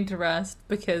 Yeah, I need to rest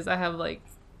because I have like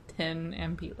 10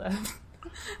 MP left.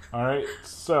 All right,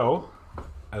 so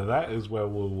that is where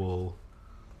we will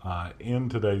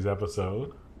end today's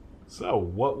episode. So,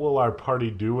 what will our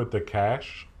party do with the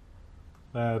cash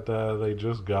that they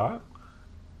just got?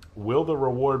 Will the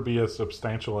reward be as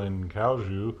substantial in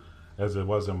Kaiju as it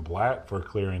was in Blatt for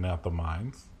clearing out the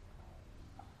mines?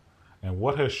 And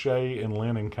what has Shay and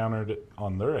Lynn encountered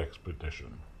on their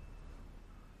expedition?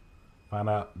 Find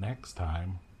out next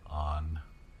time on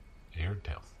Air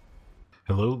Tales.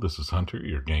 Hello, this is Hunter,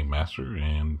 your game master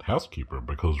and housekeeper,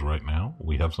 because right now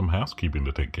we have some housekeeping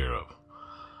to take care of.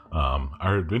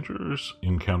 Our adventurers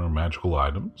encounter magical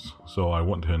items, so I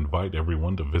want to invite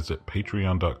everyone to visit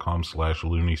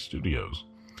patreon.com/Looney Studios.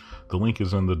 The link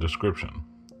is in the description.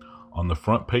 On the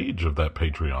front page of that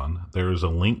Patreon, there is a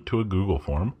link to a Google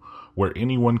form where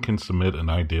anyone can submit an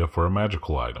idea for a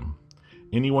magical item.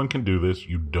 Anyone can do this,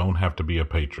 you don't have to be a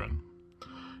patron.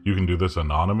 You can do this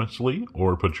anonymously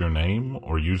or put your name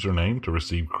or username to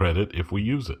receive credit if we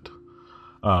use it.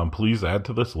 Please add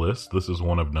to this list. This is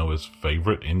one of Noah's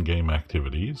favorite in-game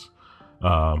activities,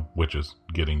 which is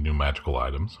getting new magical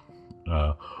items.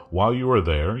 While you are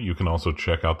there, you can also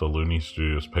check out the Looney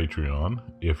Studios Patreon.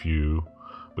 If you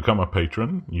become a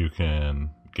patron, you can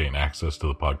gain access to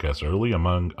the podcast early,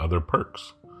 among other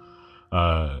perks.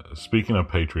 Speaking of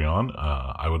Patreon,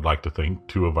 I would like to thank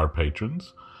two of our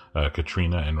patrons,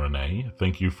 Katrina and Renee.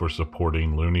 Thank you for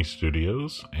supporting Looney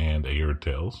Studios and Air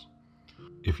Tales.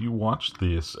 If you watched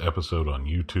this episode on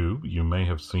YouTube, you may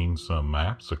have seen some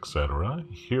maps, etc.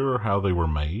 Here are how they were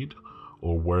made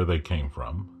or where they came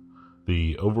from.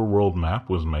 The overworld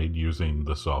map was made using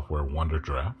the software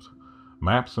WonderDraft.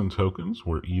 Maps and tokens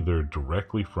were either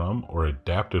directly from or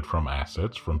adapted from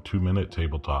assets from 2 Minute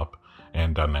Tabletop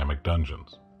and Dynamic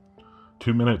Dungeons.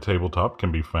 2 Minute Tabletop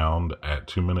can be found at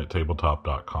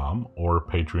 2minutetabletop.com or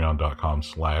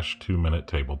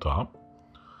patreon.com/2minutetabletop.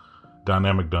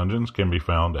 Dynamic Dungeons can be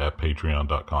found at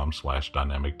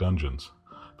patreon.com/dynamicdungeons.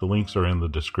 The links are in the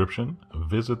description.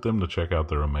 Visit them to check out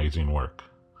their amazing work.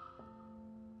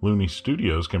 Looney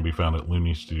Studios can be found at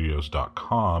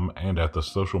looneystudios.com and at the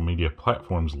social media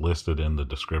platforms listed in the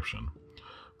description.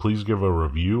 Please give a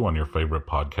review on your favorite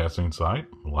podcasting site,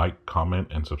 like, comment,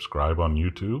 and subscribe on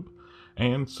YouTube,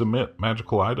 and submit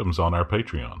magical items on our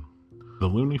Patreon. The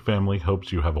Looney family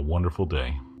hopes you have a wonderful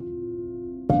day.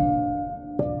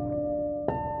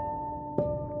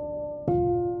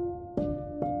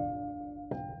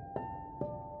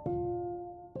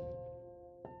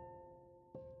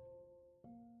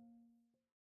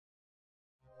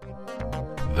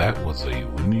 That was a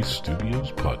Looney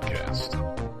Studios podcast.